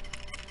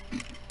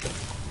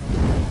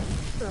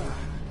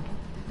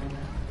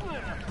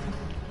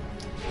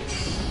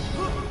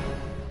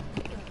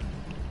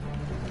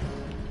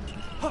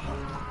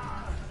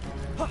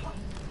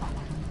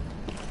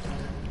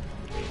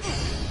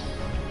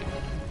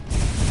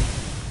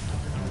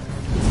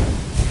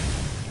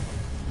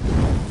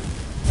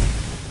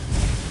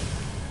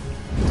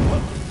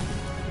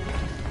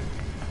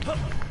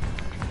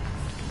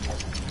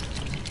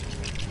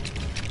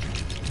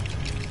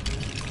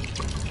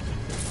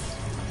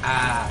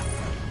 Ah.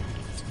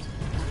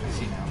 I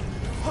see now.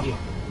 Yeah.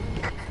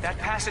 That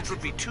passage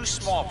would be too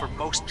small for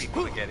most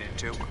people to get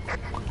into.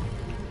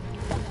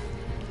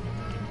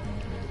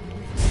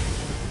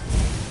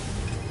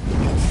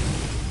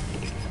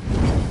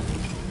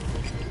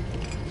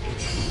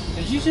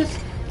 Did you just...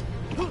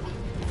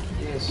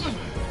 Yes.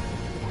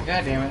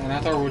 God damn it, and I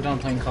thought we were done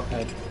playing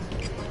Cuphead.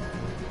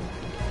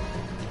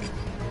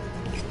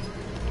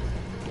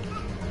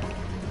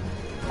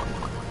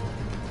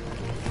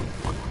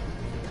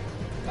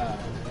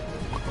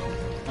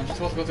 I'm just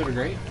supposed to go through the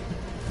grate?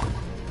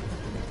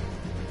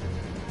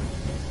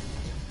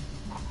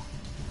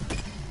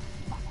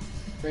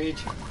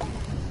 Rage.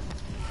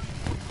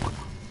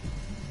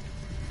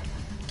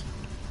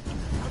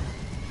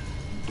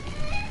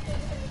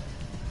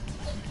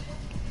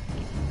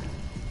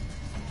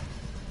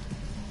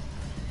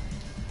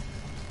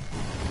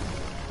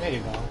 There you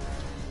go.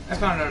 I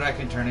found out I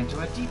can turn into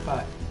a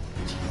teapot.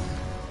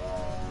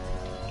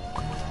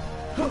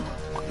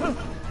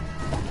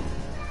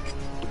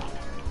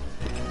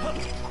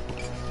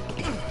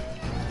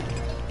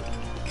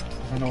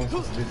 I know what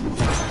this is.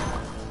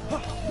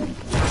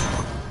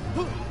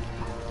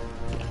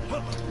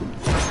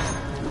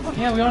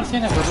 Yeah, we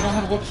understand that, but we don't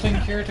have a whip-swing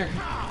character.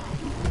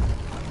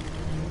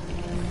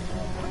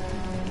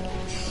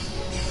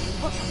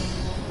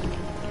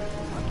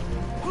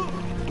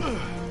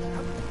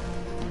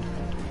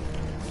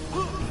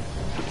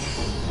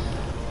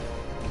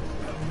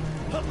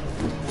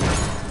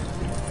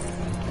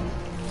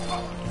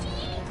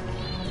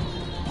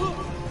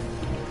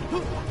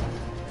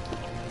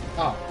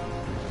 Oh.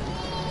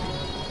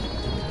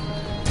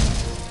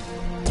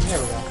 There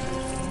we go.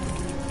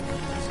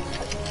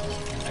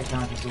 I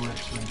can't do a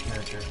swing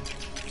character.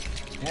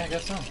 Yeah, I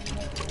guess so.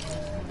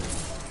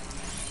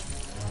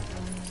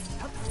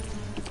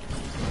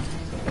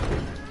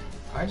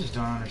 I just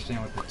don't understand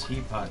what the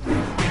teapot is.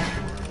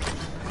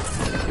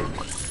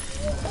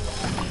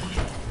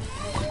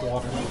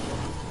 Water.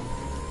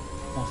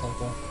 Most like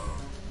that.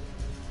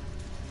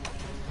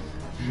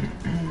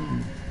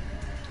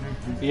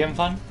 You having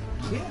fun?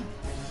 Yeah.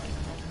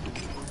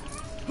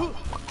 Huh?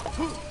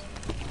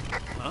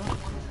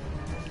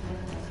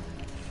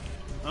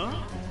 Huh?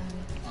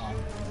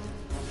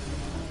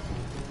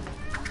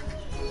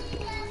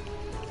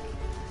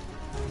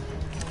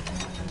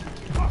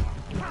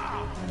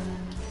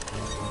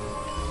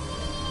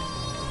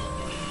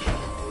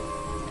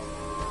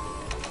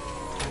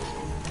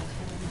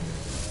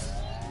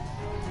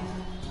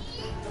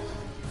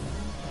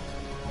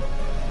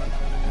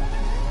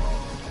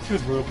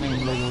 Because we're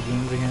opening LEGO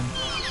games again.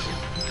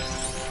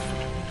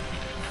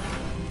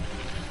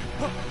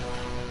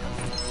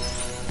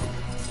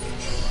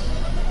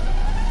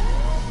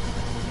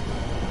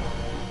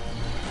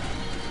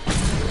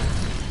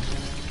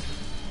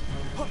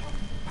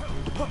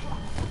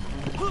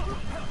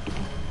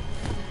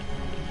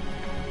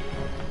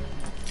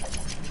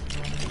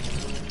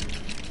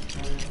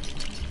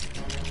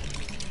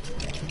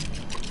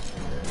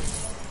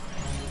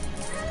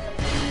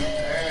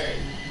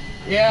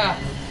 Yeah.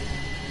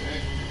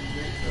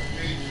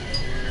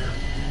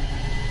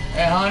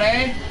 Hey,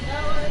 honey?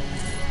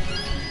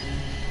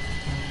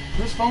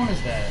 Whose phone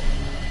is that?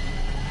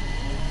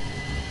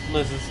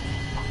 Liz's.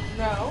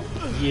 No.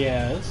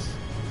 Yes.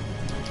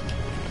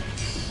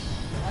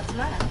 That's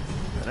not.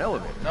 An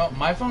elevator. No,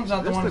 my phone's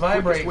not the one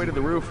vibrating. Way to the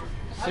roof.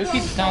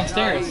 Suki's is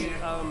downstairs.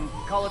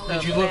 Call it the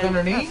Did you look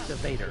underneath?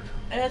 Elevator.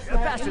 It's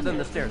Faster than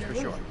the stairs for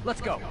sure.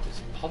 Let's go.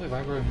 It's probably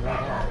vibrating right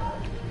now.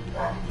 I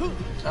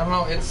don't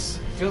know, it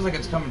feels like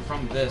it's coming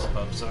from this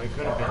pub, so it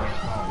could have been your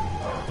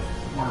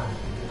phone.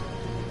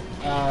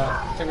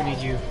 I think we need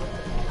you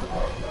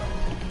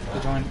to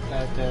join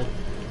the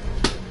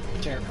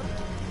chair.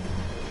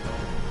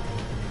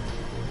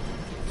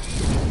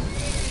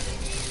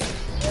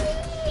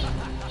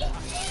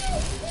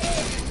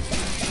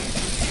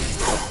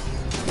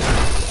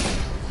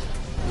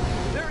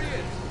 There he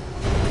is.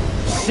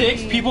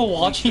 6 people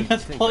watching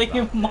us play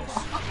him.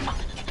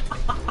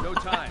 No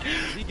time.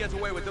 If he gets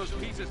away with those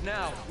pieces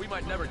now, we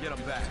might never get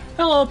him back.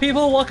 Hello,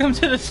 people. Welcome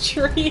to the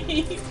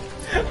stream.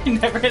 I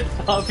never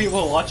thought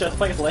people would watch us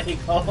play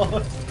LEGOS.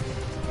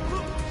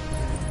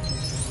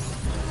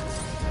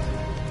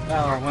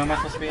 Oh, where am I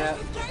supposed to be at?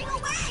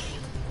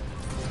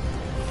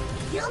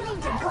 You'll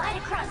need to glide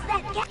across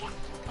that gap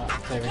Oh,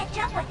 to there we go. catch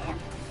up with him.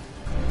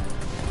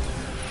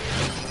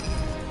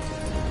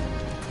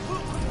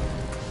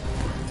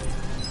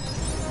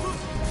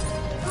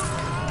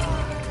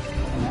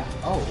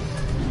 Oh.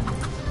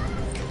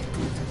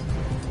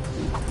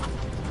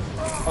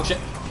 Oh shit.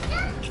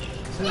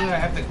 So I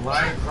have to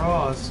glide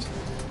across.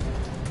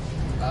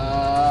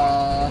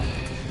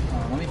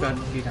 Let me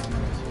be down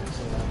there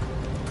so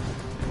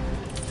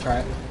try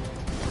it.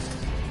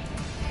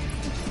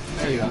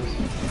 There you go.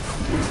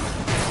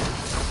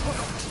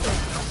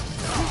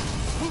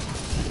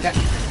 Okay.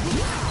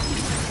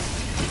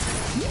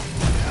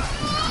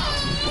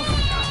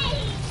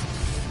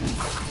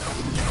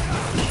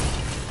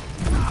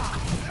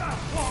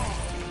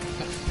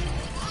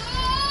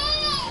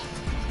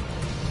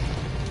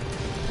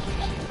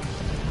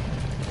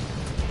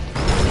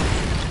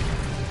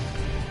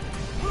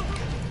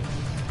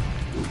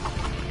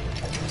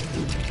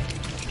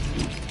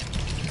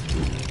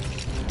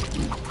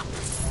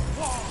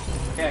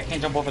 Okay, I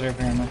can't jump over there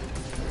apparently.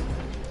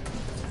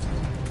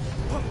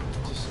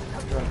 Just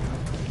drop.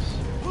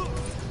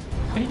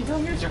 What are you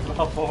doing your jump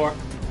up for?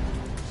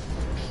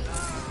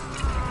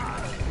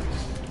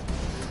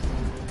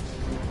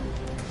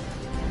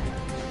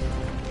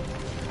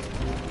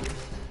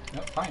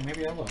 Nope, fine,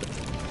 maybe I will.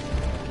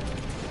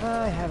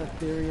 I have a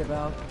theory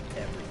about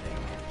everything.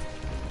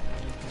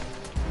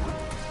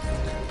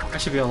 I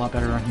should be a lot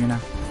better on here now.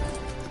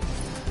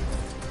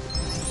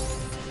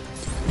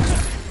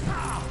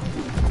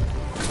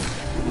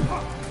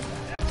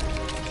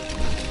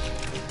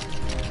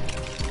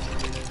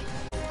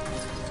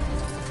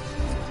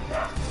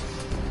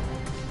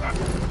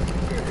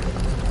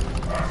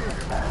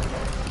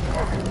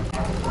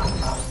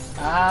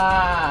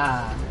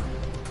 Ah!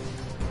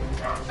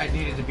 I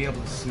needed to be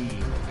able to see.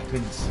 I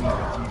couldn't see what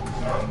you were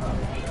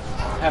doing.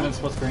 Having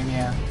split screen,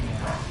 yeah.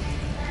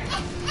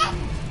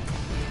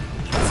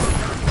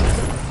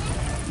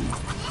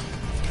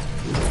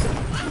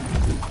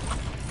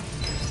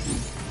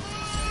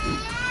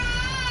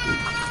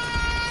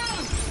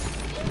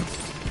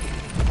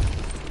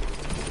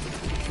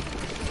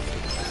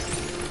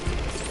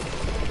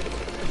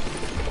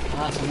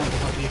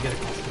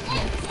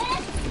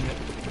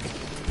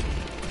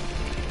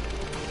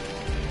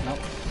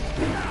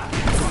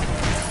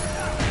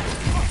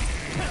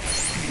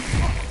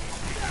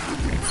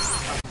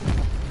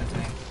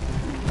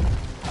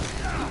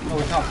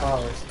 Not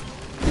flowers.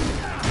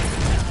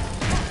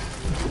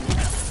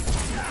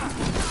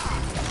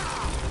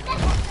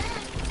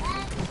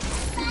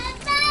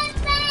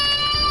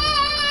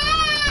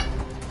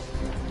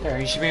 There,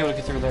 you should be able to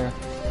get through there.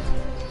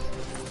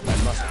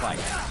 I must fight.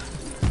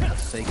 For the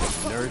sake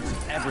of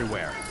nerds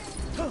everywhere.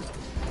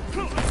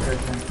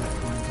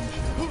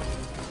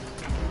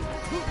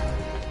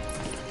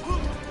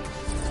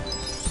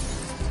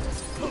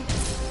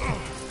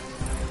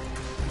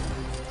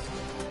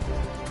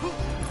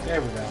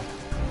 There we go.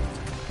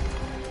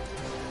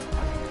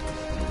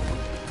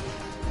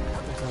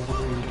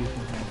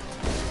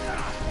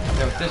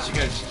 So with this, you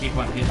gotta just keep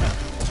on hitting them.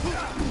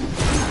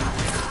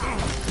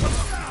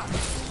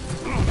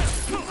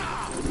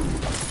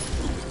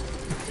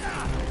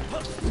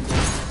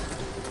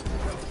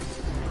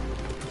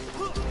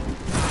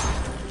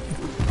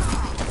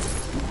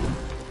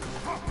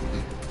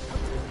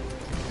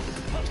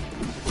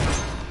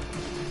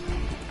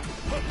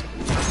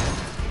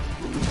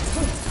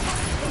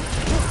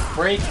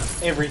 Break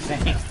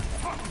everything.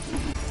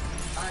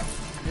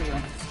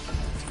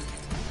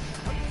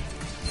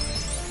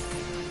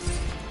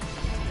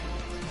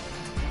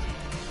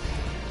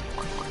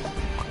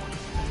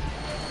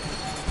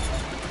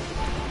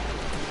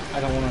 I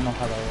don't want to know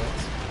how that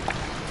works.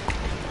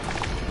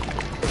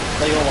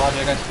 LEGO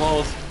logic, I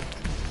suppose.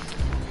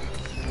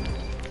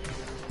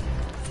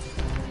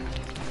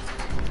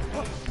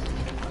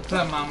 What's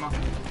up, Mama?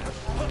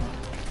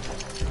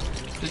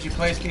 Did you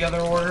place the other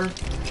order?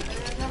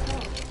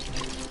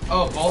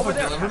 Oh, both are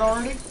delivered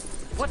already?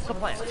 What's the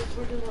plan?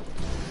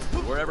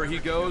 Wherever he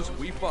goes,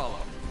 we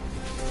follow.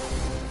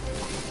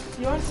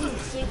 You want some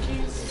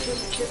Suki's in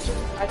the kitchen?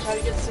 I try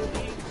to get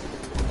Suki.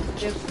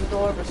 Jim's the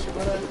door, but she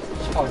wouldn't.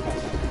 She probably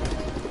passed out.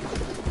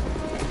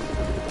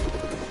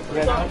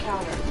 It's on the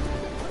counter.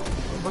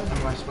 What button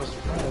am I supposed to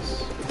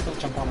press? Still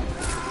jump on it.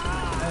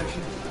 No,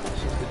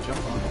 she's to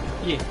jump on it.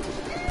 Yeah.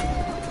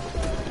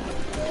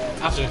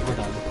 After this, we're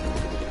done.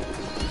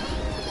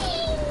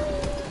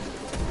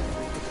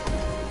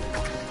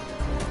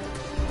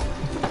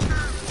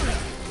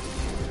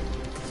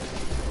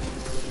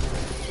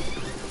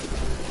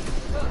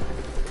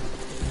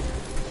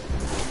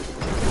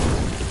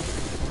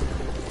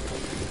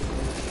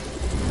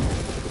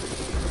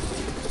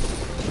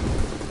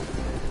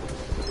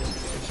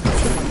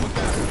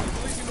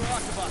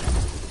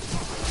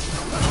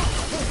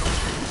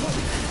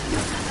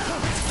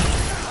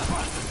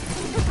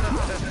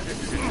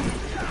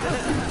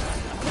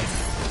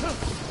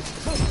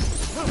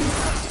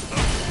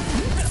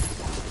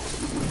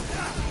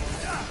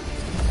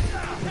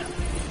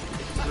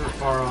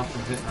 Far off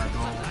from hitting our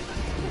goal.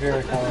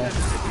 Very far off.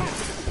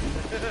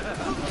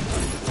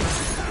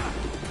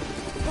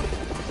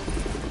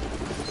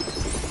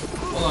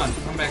 Hold on,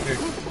 come back here,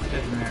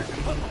 Captain America.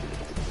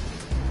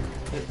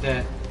 Hit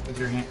that with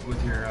your hand,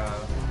 with your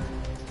That's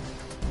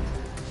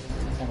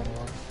not gonna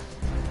work.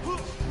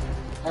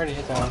 I already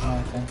hit that last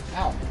night thing.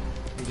 Ow!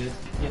 You did?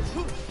 Yes.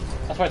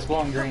 That's why it's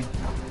glowing green.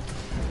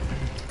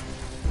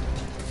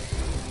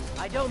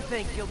 I don't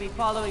think you'll be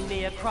following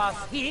me across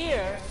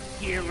here,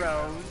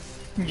 heroes.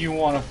 You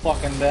want to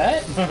fucking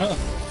bet?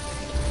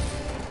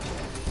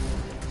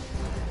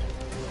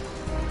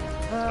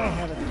 I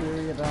have a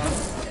theory about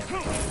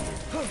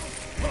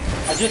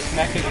I just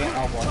smacked it again.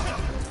 Oh boy.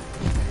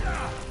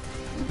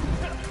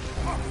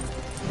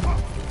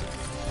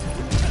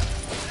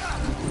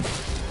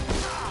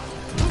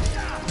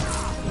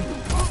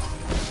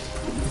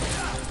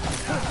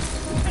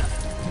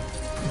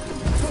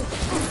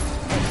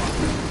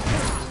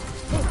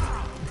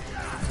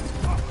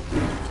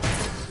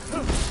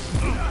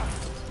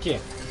 Yeah,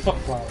 fuck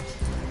flowers.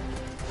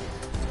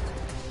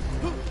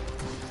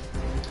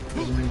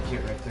 There's a mini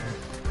kit right there.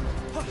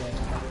 Yeah.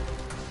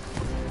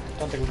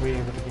 Don't think we'll be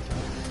able to get to it.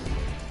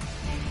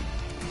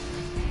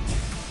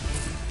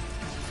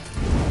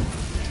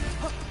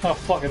 Oh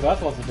fuck is that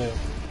supposed to do?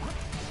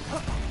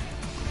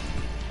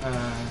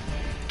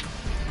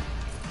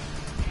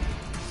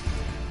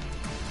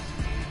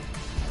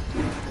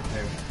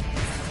 There.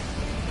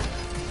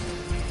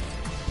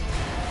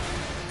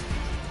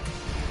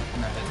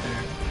 Not hit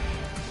there.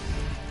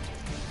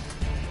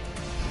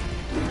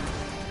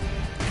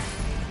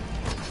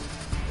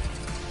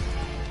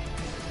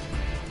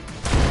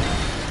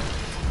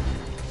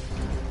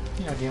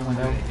 You know, dealing with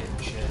that hitting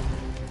shit.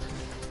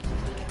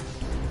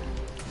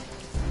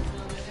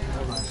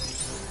 Hold on.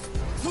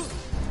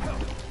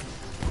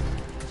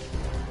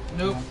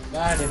 Nope.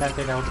 I did not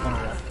think that was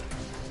gonna work.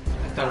 I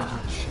thought it was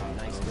gonna shot.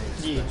 Nice way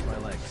to Yeah. stretch my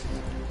legs.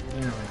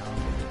 There we go.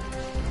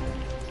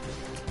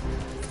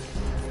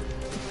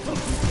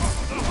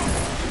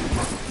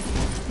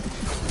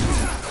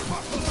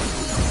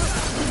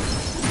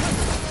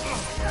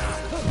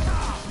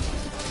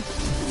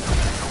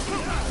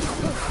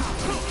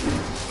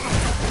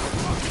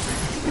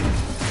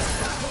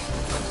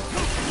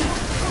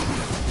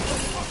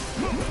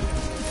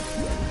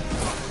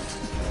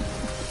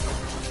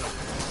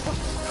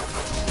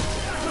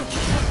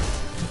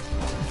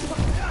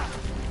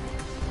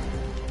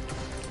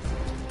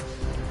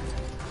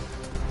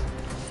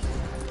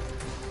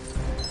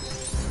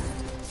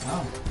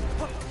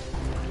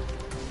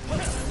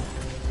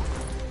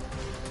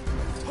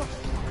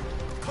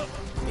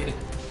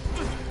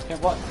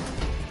 what?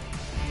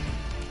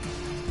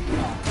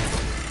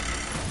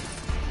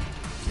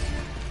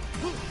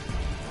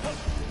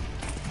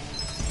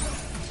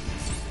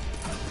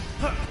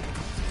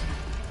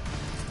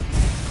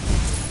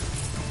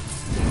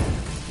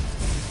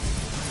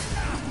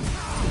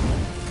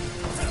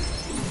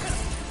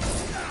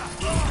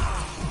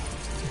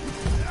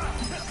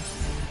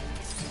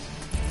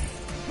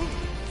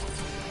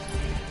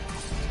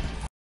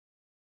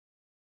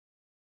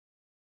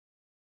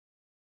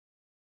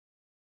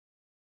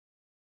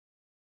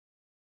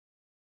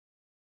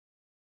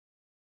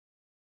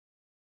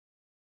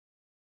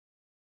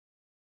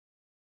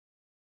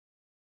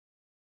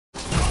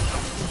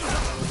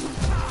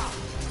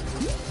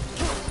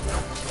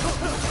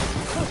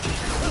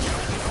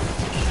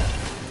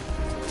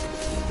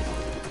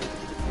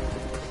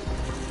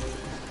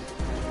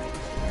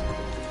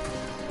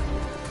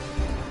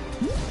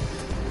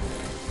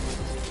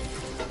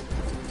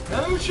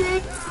 Oh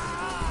shit!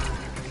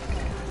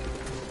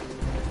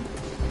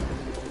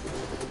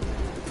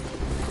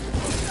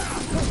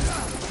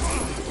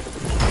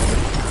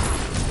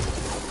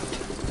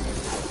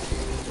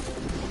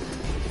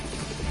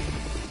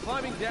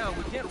 Climbing down,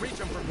 we can't reach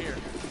him from here.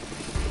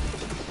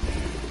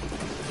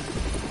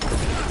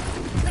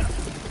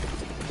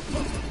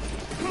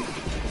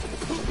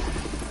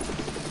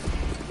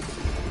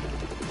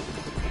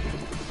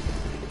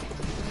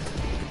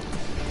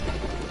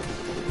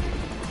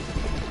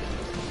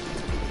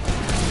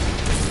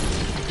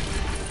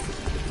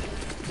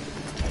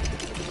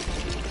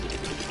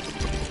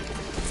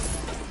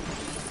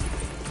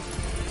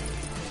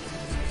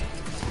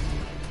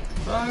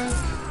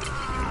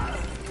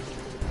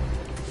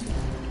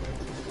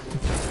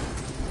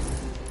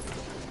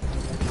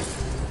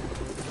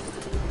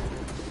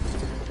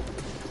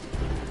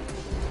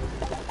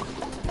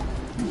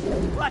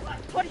 What?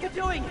 What are you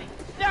doing?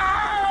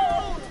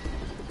 No!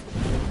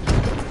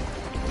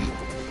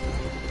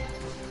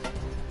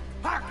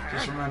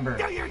 Just remember,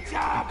 do your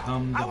job.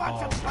 become the I want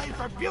ball. some play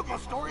for bugle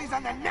stories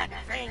on the net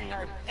thing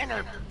or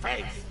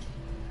interface.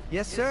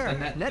 Yes, sir. The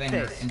net thing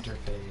or Netface.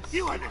 interface.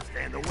 You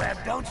understand the web,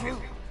 don't you?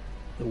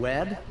 The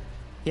web?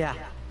 Yeah,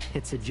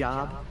 it's a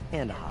job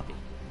and a hobby.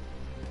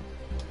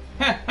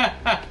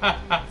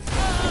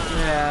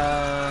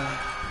 Yeah.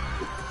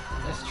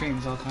 This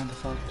stream's all kind of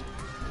fucked.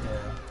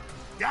 Yeah.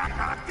 Doc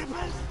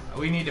Octopus?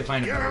 We need to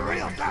find a You're better a way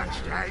real on doctor,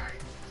 Twitch. right?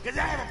 Because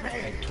I have a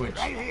page Like Twitch.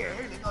 right here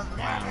that goes down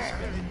Wow, there.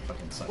 spending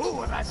fucking sucks.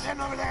 Ooh, and I send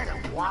over there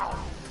to wow.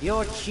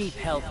 Your cheap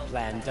health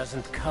plan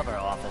doesn't cover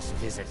office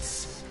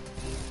visits.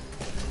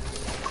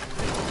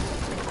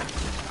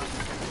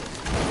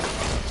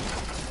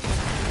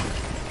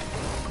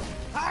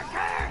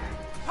 Parker!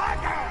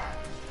 Parker!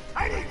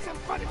 I need some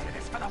footage of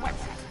this for the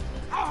website.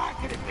 How hard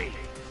could it be?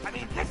 I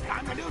mean, this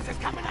time the news is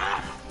coming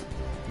up.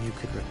 You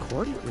could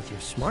record it with your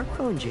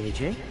smartphone,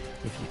 JJ,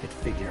 if you could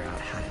figure out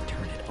how to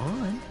turn it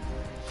on.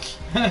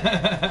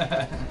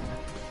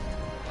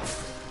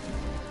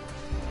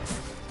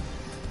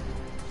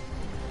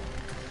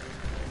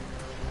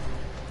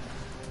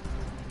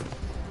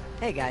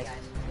 Hey, guys.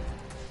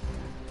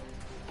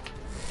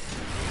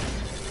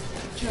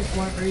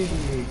 Checkpoint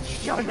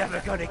reach. You're never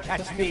gonna catch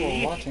Just people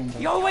me. watching,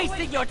 but- You're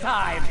wasting your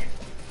time.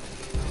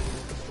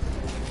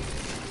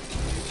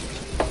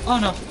 Oh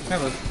no,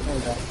 never. There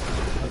we go.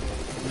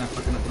 I'm not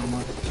fucking up no more.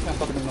 Not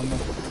fucking up no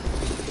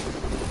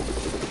more.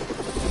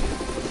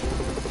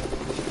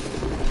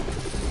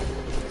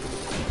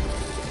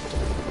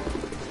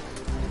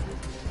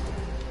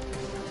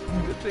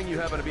 Good thing you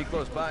happen to be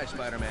close by,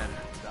 Spider-Man.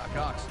 Doc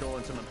Ock's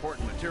stolen some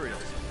important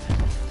materials.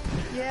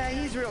 Yeah,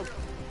 he's real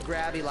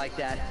grabby like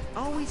that.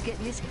 Always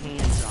getting his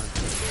hands on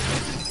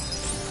things.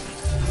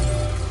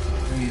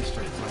 We need to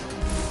start collecting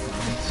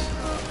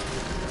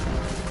these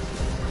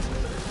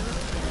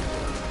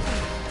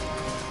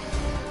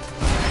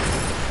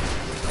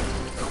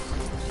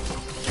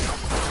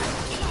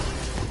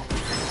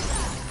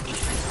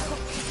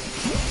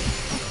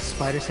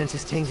Spider sense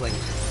is tingling.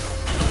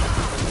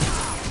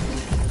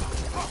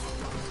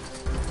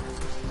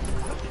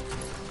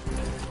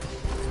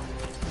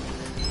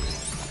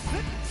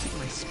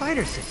 My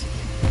spider sense.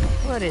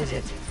 What is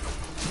it?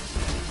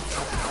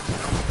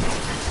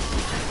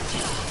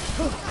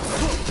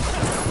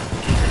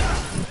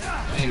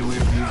 I need a way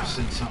for you to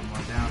send something more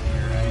down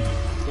here, right?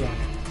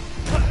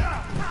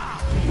 Yeah.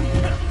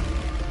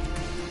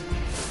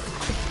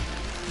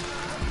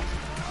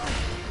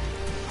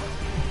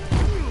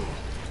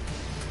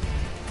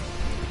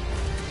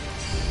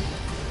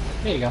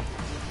 There you go.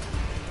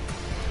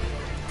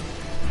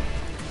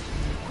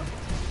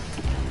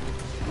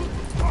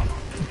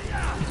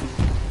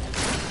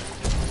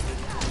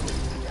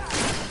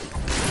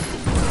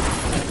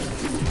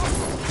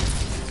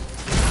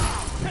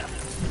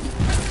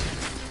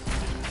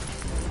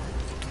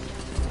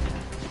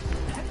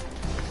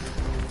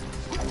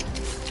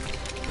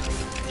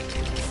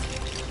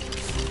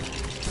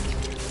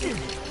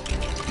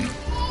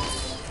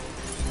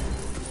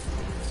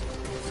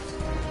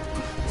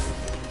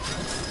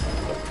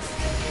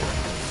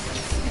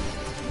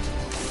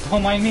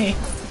 Don't mind me.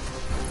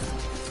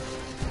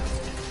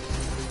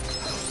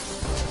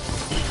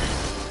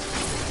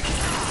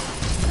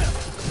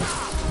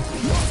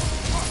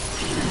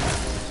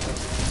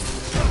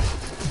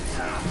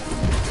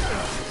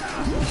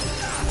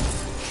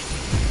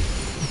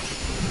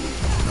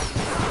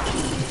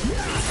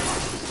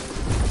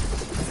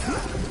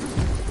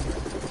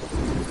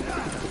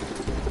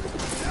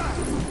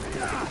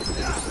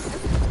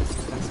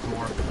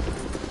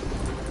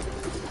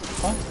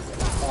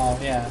 Oh,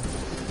 yeah.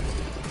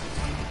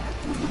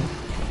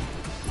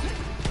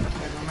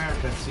 Captain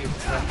America, see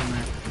if Captain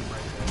America can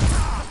break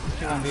that.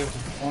 She won't be able to,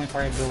 only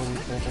for ability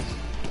purpose.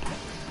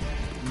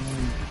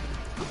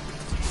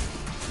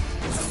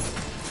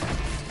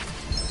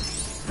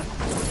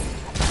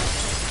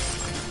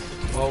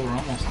 Well, we're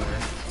almost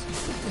there.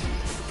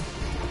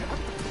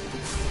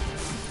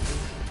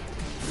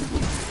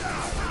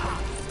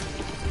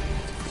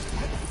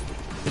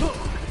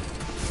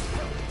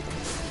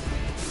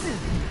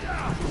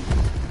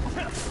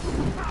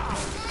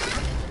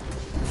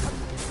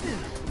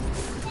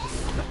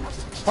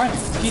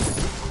 Spider-Man, Jesus.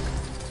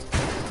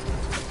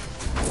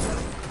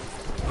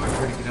 I'm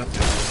trying to get up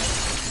there.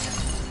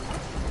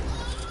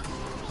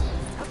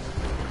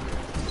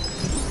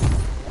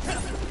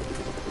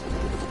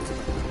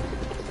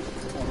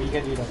 Oh, you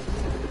gotta do that.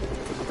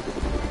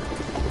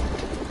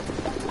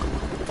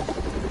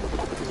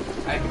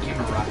 I became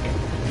a rocket.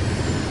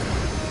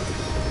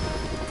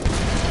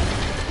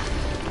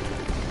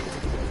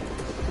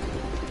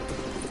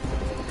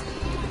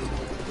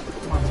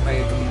 Come on,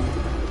 Spider-Man.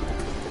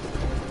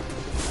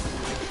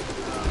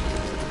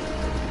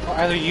 Or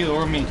either you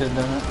or me could have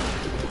done it.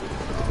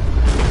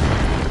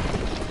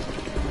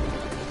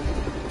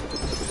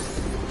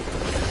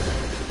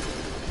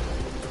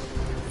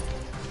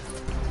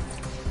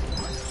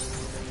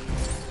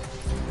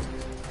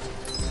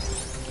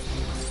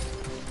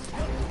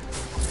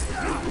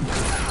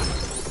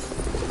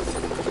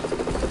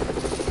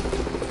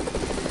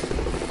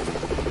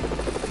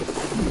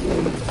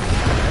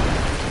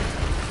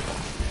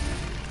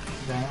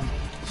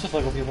 It's just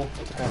Lego people.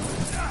 It's okay.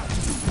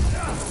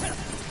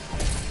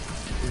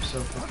 You're so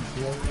fucking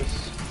glorious.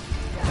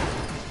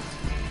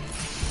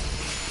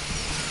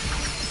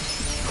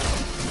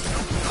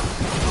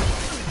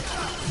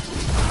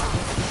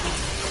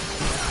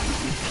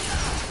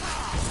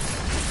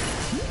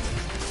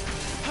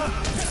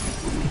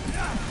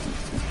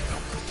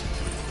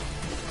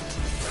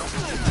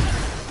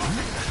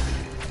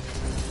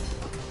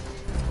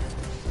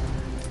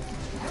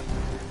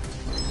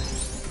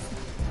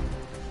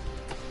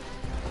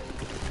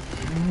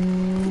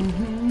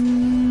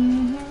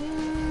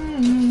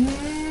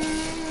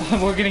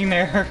 We're getting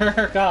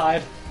there.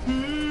 God.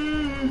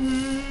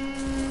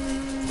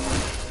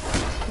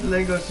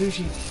 Lego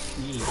sushi.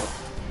 Yeah.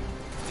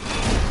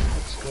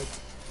 That's good.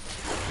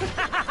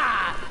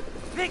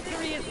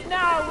 Victory is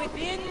now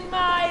within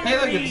my Hey,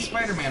 look, reach. it's the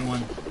Spider-Man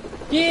one.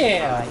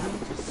 Yeah.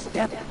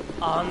 Step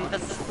on the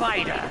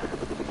spider.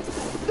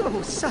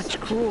 Oh, such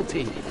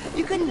cruelty.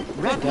 You couldn't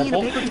wrap me in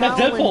a paper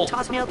towel and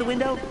toss me out the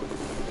window?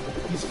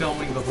 He's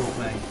filming the whole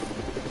thing.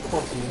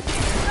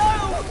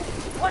 No!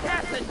 What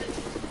happened?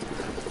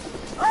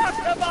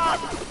 Octobot!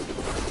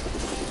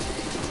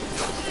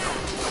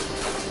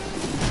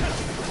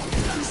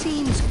 He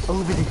seems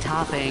over the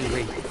top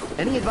angry.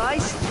 Any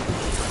advice?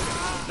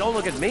 Don't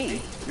look at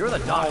me. You're the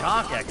Doc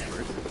Ock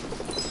expert.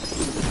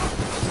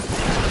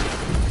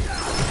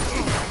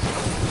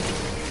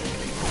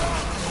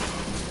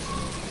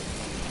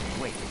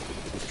 Wait,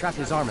 he's trapped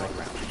his arm in the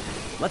ground.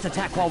 Let's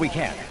attack while we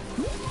can.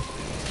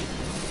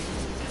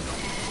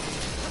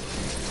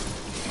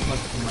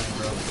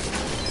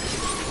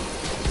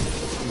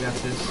 You got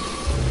this.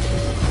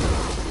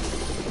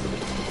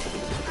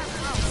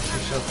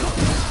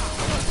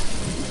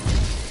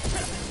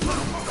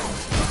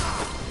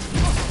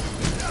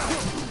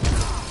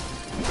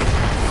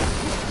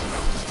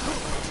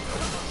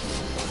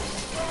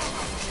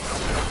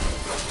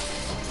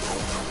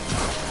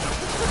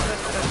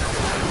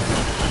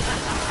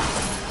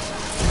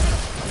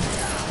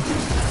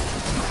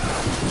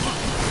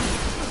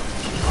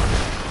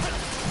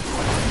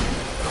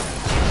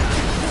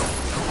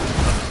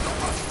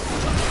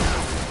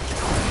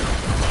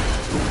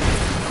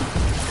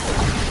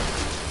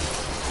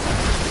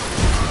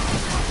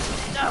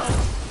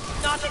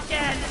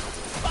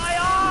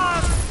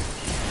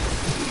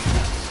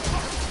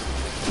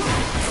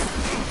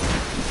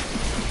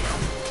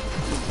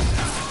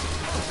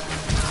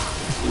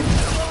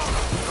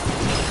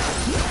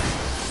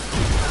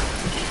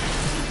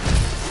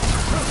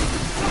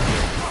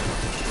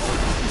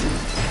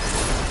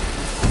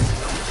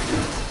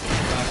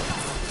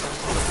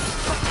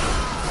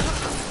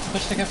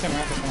 Switch to Captain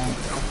America for now.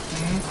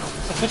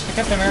 So switch to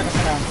Captain America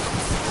for now.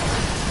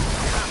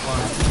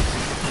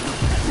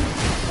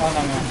 Oh,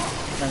 no, no.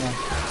 Never mind.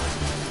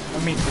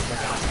 Let me switch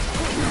back out.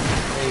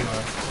 There you go.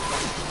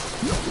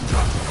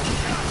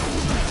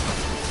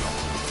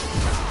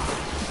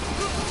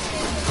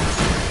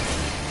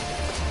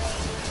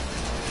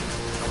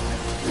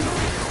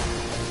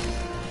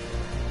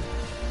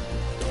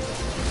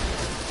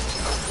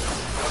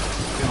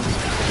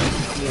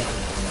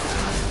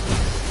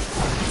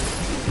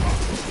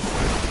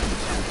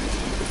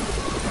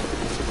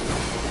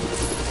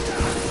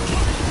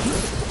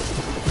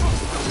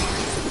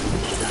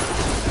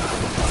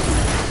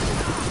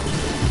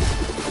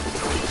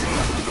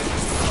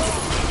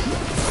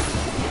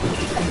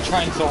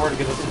 Trying so hard to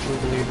get us a true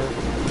believer.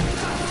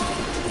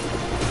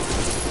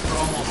 We're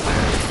almost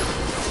there.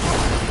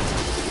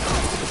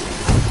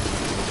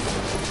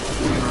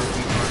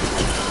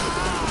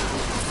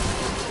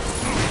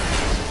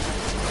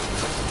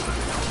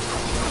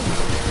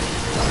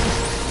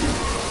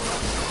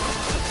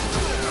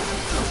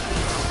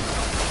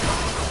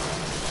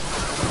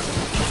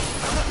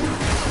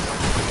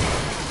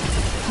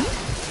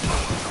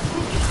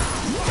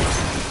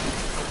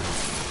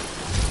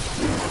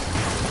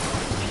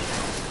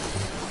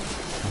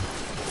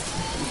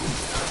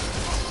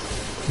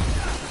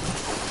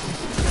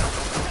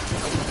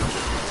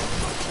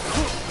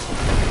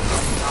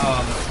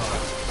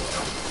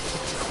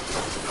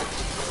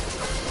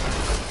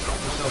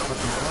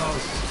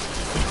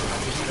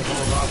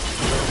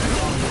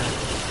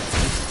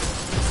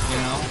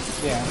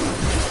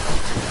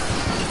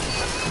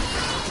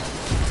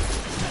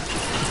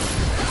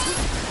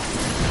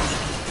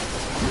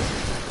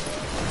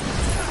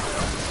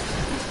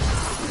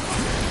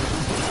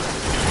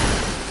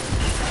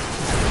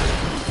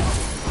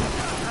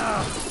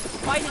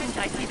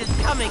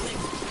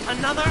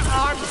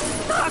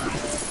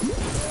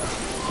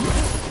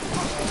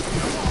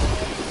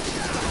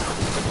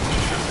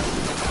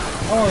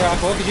 Don't worry,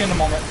 Rock. We'll get you in a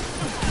moment.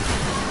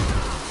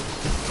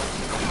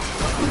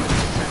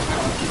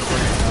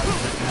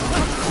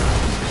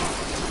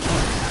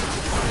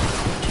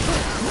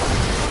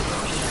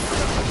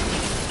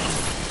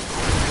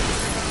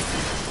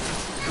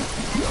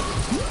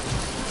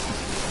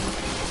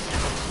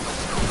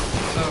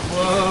 So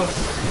close.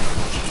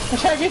 I'm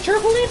trying to get your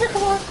believer,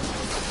 come on! I don't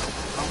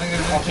think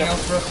there's anything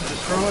else for us to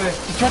destroy.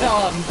 Just try the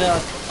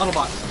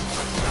Autobots.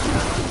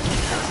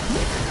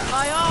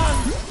 My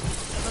arm!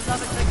 The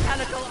beloved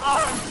mechanical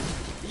arm!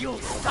 You'll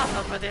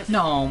suffer for this!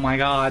 No, oh my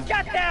god.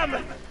 Get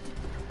them!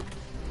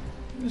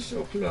 You're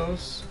so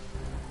close.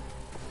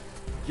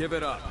 Give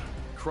it up.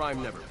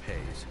 Crime never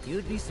pays.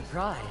 You'd be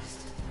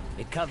surprised.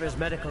 It covers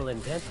medical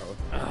and dental.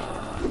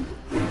 I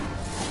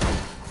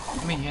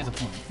mean, he has a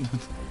point.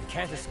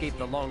 Can't escape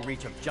the long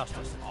reach of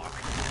justice, Ark.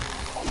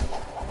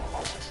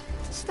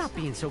 Stop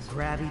being so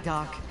grabby,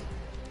 Doc.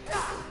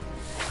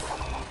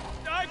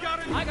 I got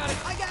it! I got it!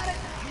 I got it!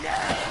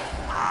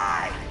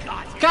 I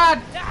got it!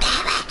 God!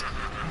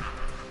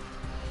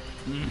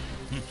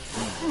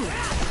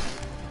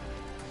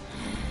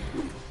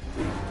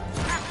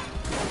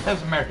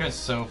 America is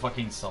so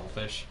fucking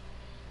selfish.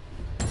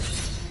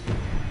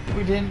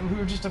 We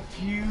were just a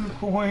few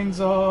coins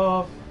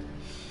off.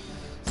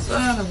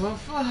 Son of a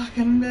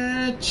fucking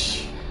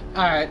bitch.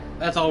 Alright,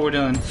 that's all we're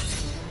doing.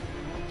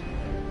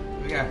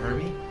 We got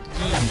Herbie?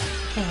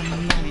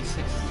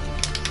 96.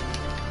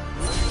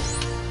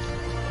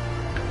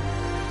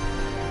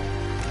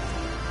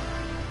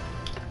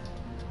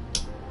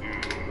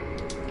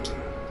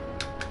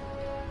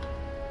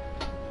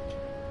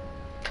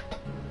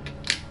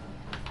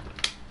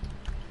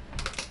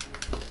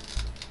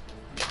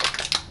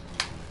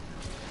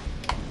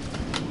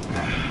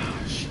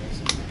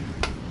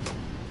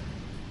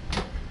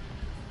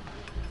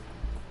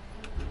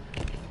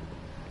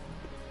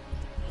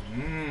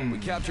 We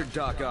captured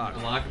Doc Ock.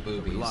 Block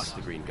boobies. We lost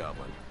the Green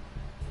Goblin.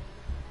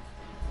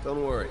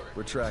 Don't worry,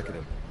 we're tracking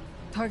him.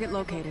 Target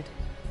located.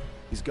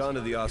 He's gone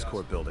to the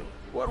Oscorp building.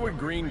 What would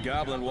Green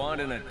Goblin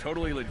want in a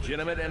totally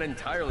legitimate and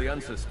entirely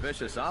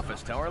unsuspicious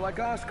office tower like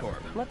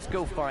Oscorp? Let's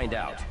go find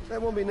out.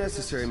 That won't be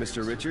necessary,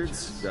 Mr.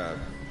 Richards.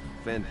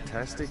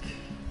 Fantastic.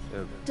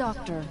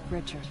 Dr.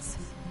 Richards.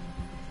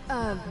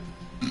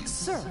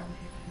 Sir.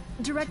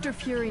 Director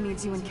Fury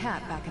needs you and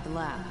Kat back at the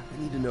lab. I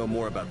need to know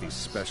more about these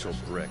special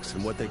bricks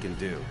and what they can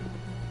do.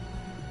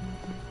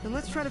 Then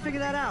let's try to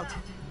figure that out.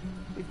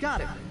 We've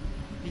got it.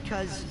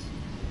 Because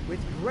with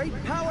great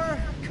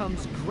power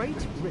comes great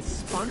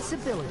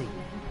responsibility.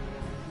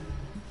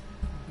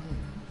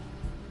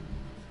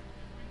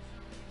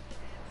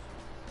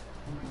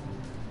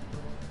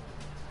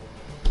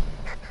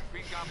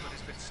 Green Goblin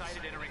has been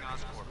sighted entering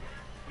Oscorp.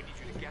 We need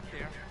you to get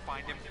there,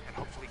 find him, and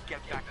hopefully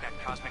get back that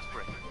cosmic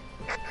brick.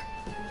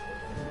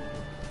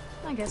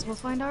 I guess we'll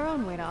find our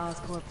own way to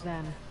Oscorp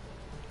then.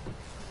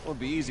 Won't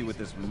be easy with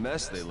this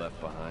mess they left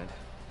behind.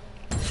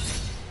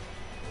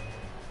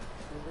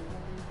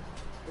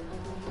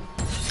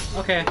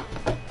 Okay,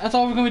 that's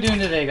all we're gonna be doing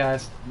today,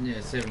 guys. Yeah,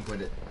 save and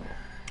quit it.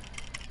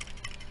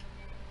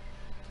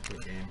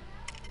 Quit game.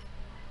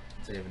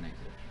 Save and exit.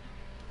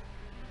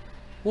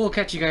 We'll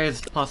catch you guys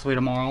possibly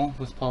tomorrow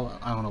with Paul.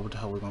 I don't know what the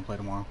hell we're gonna play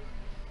tomorrow.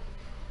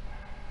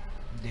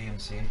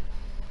 DMC.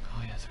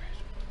 Oh yeah, that's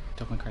right.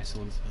 Token Christ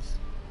Elizabeth.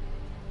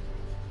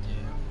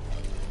 Yeah.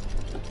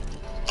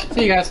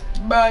 See you guys.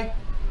 Bye.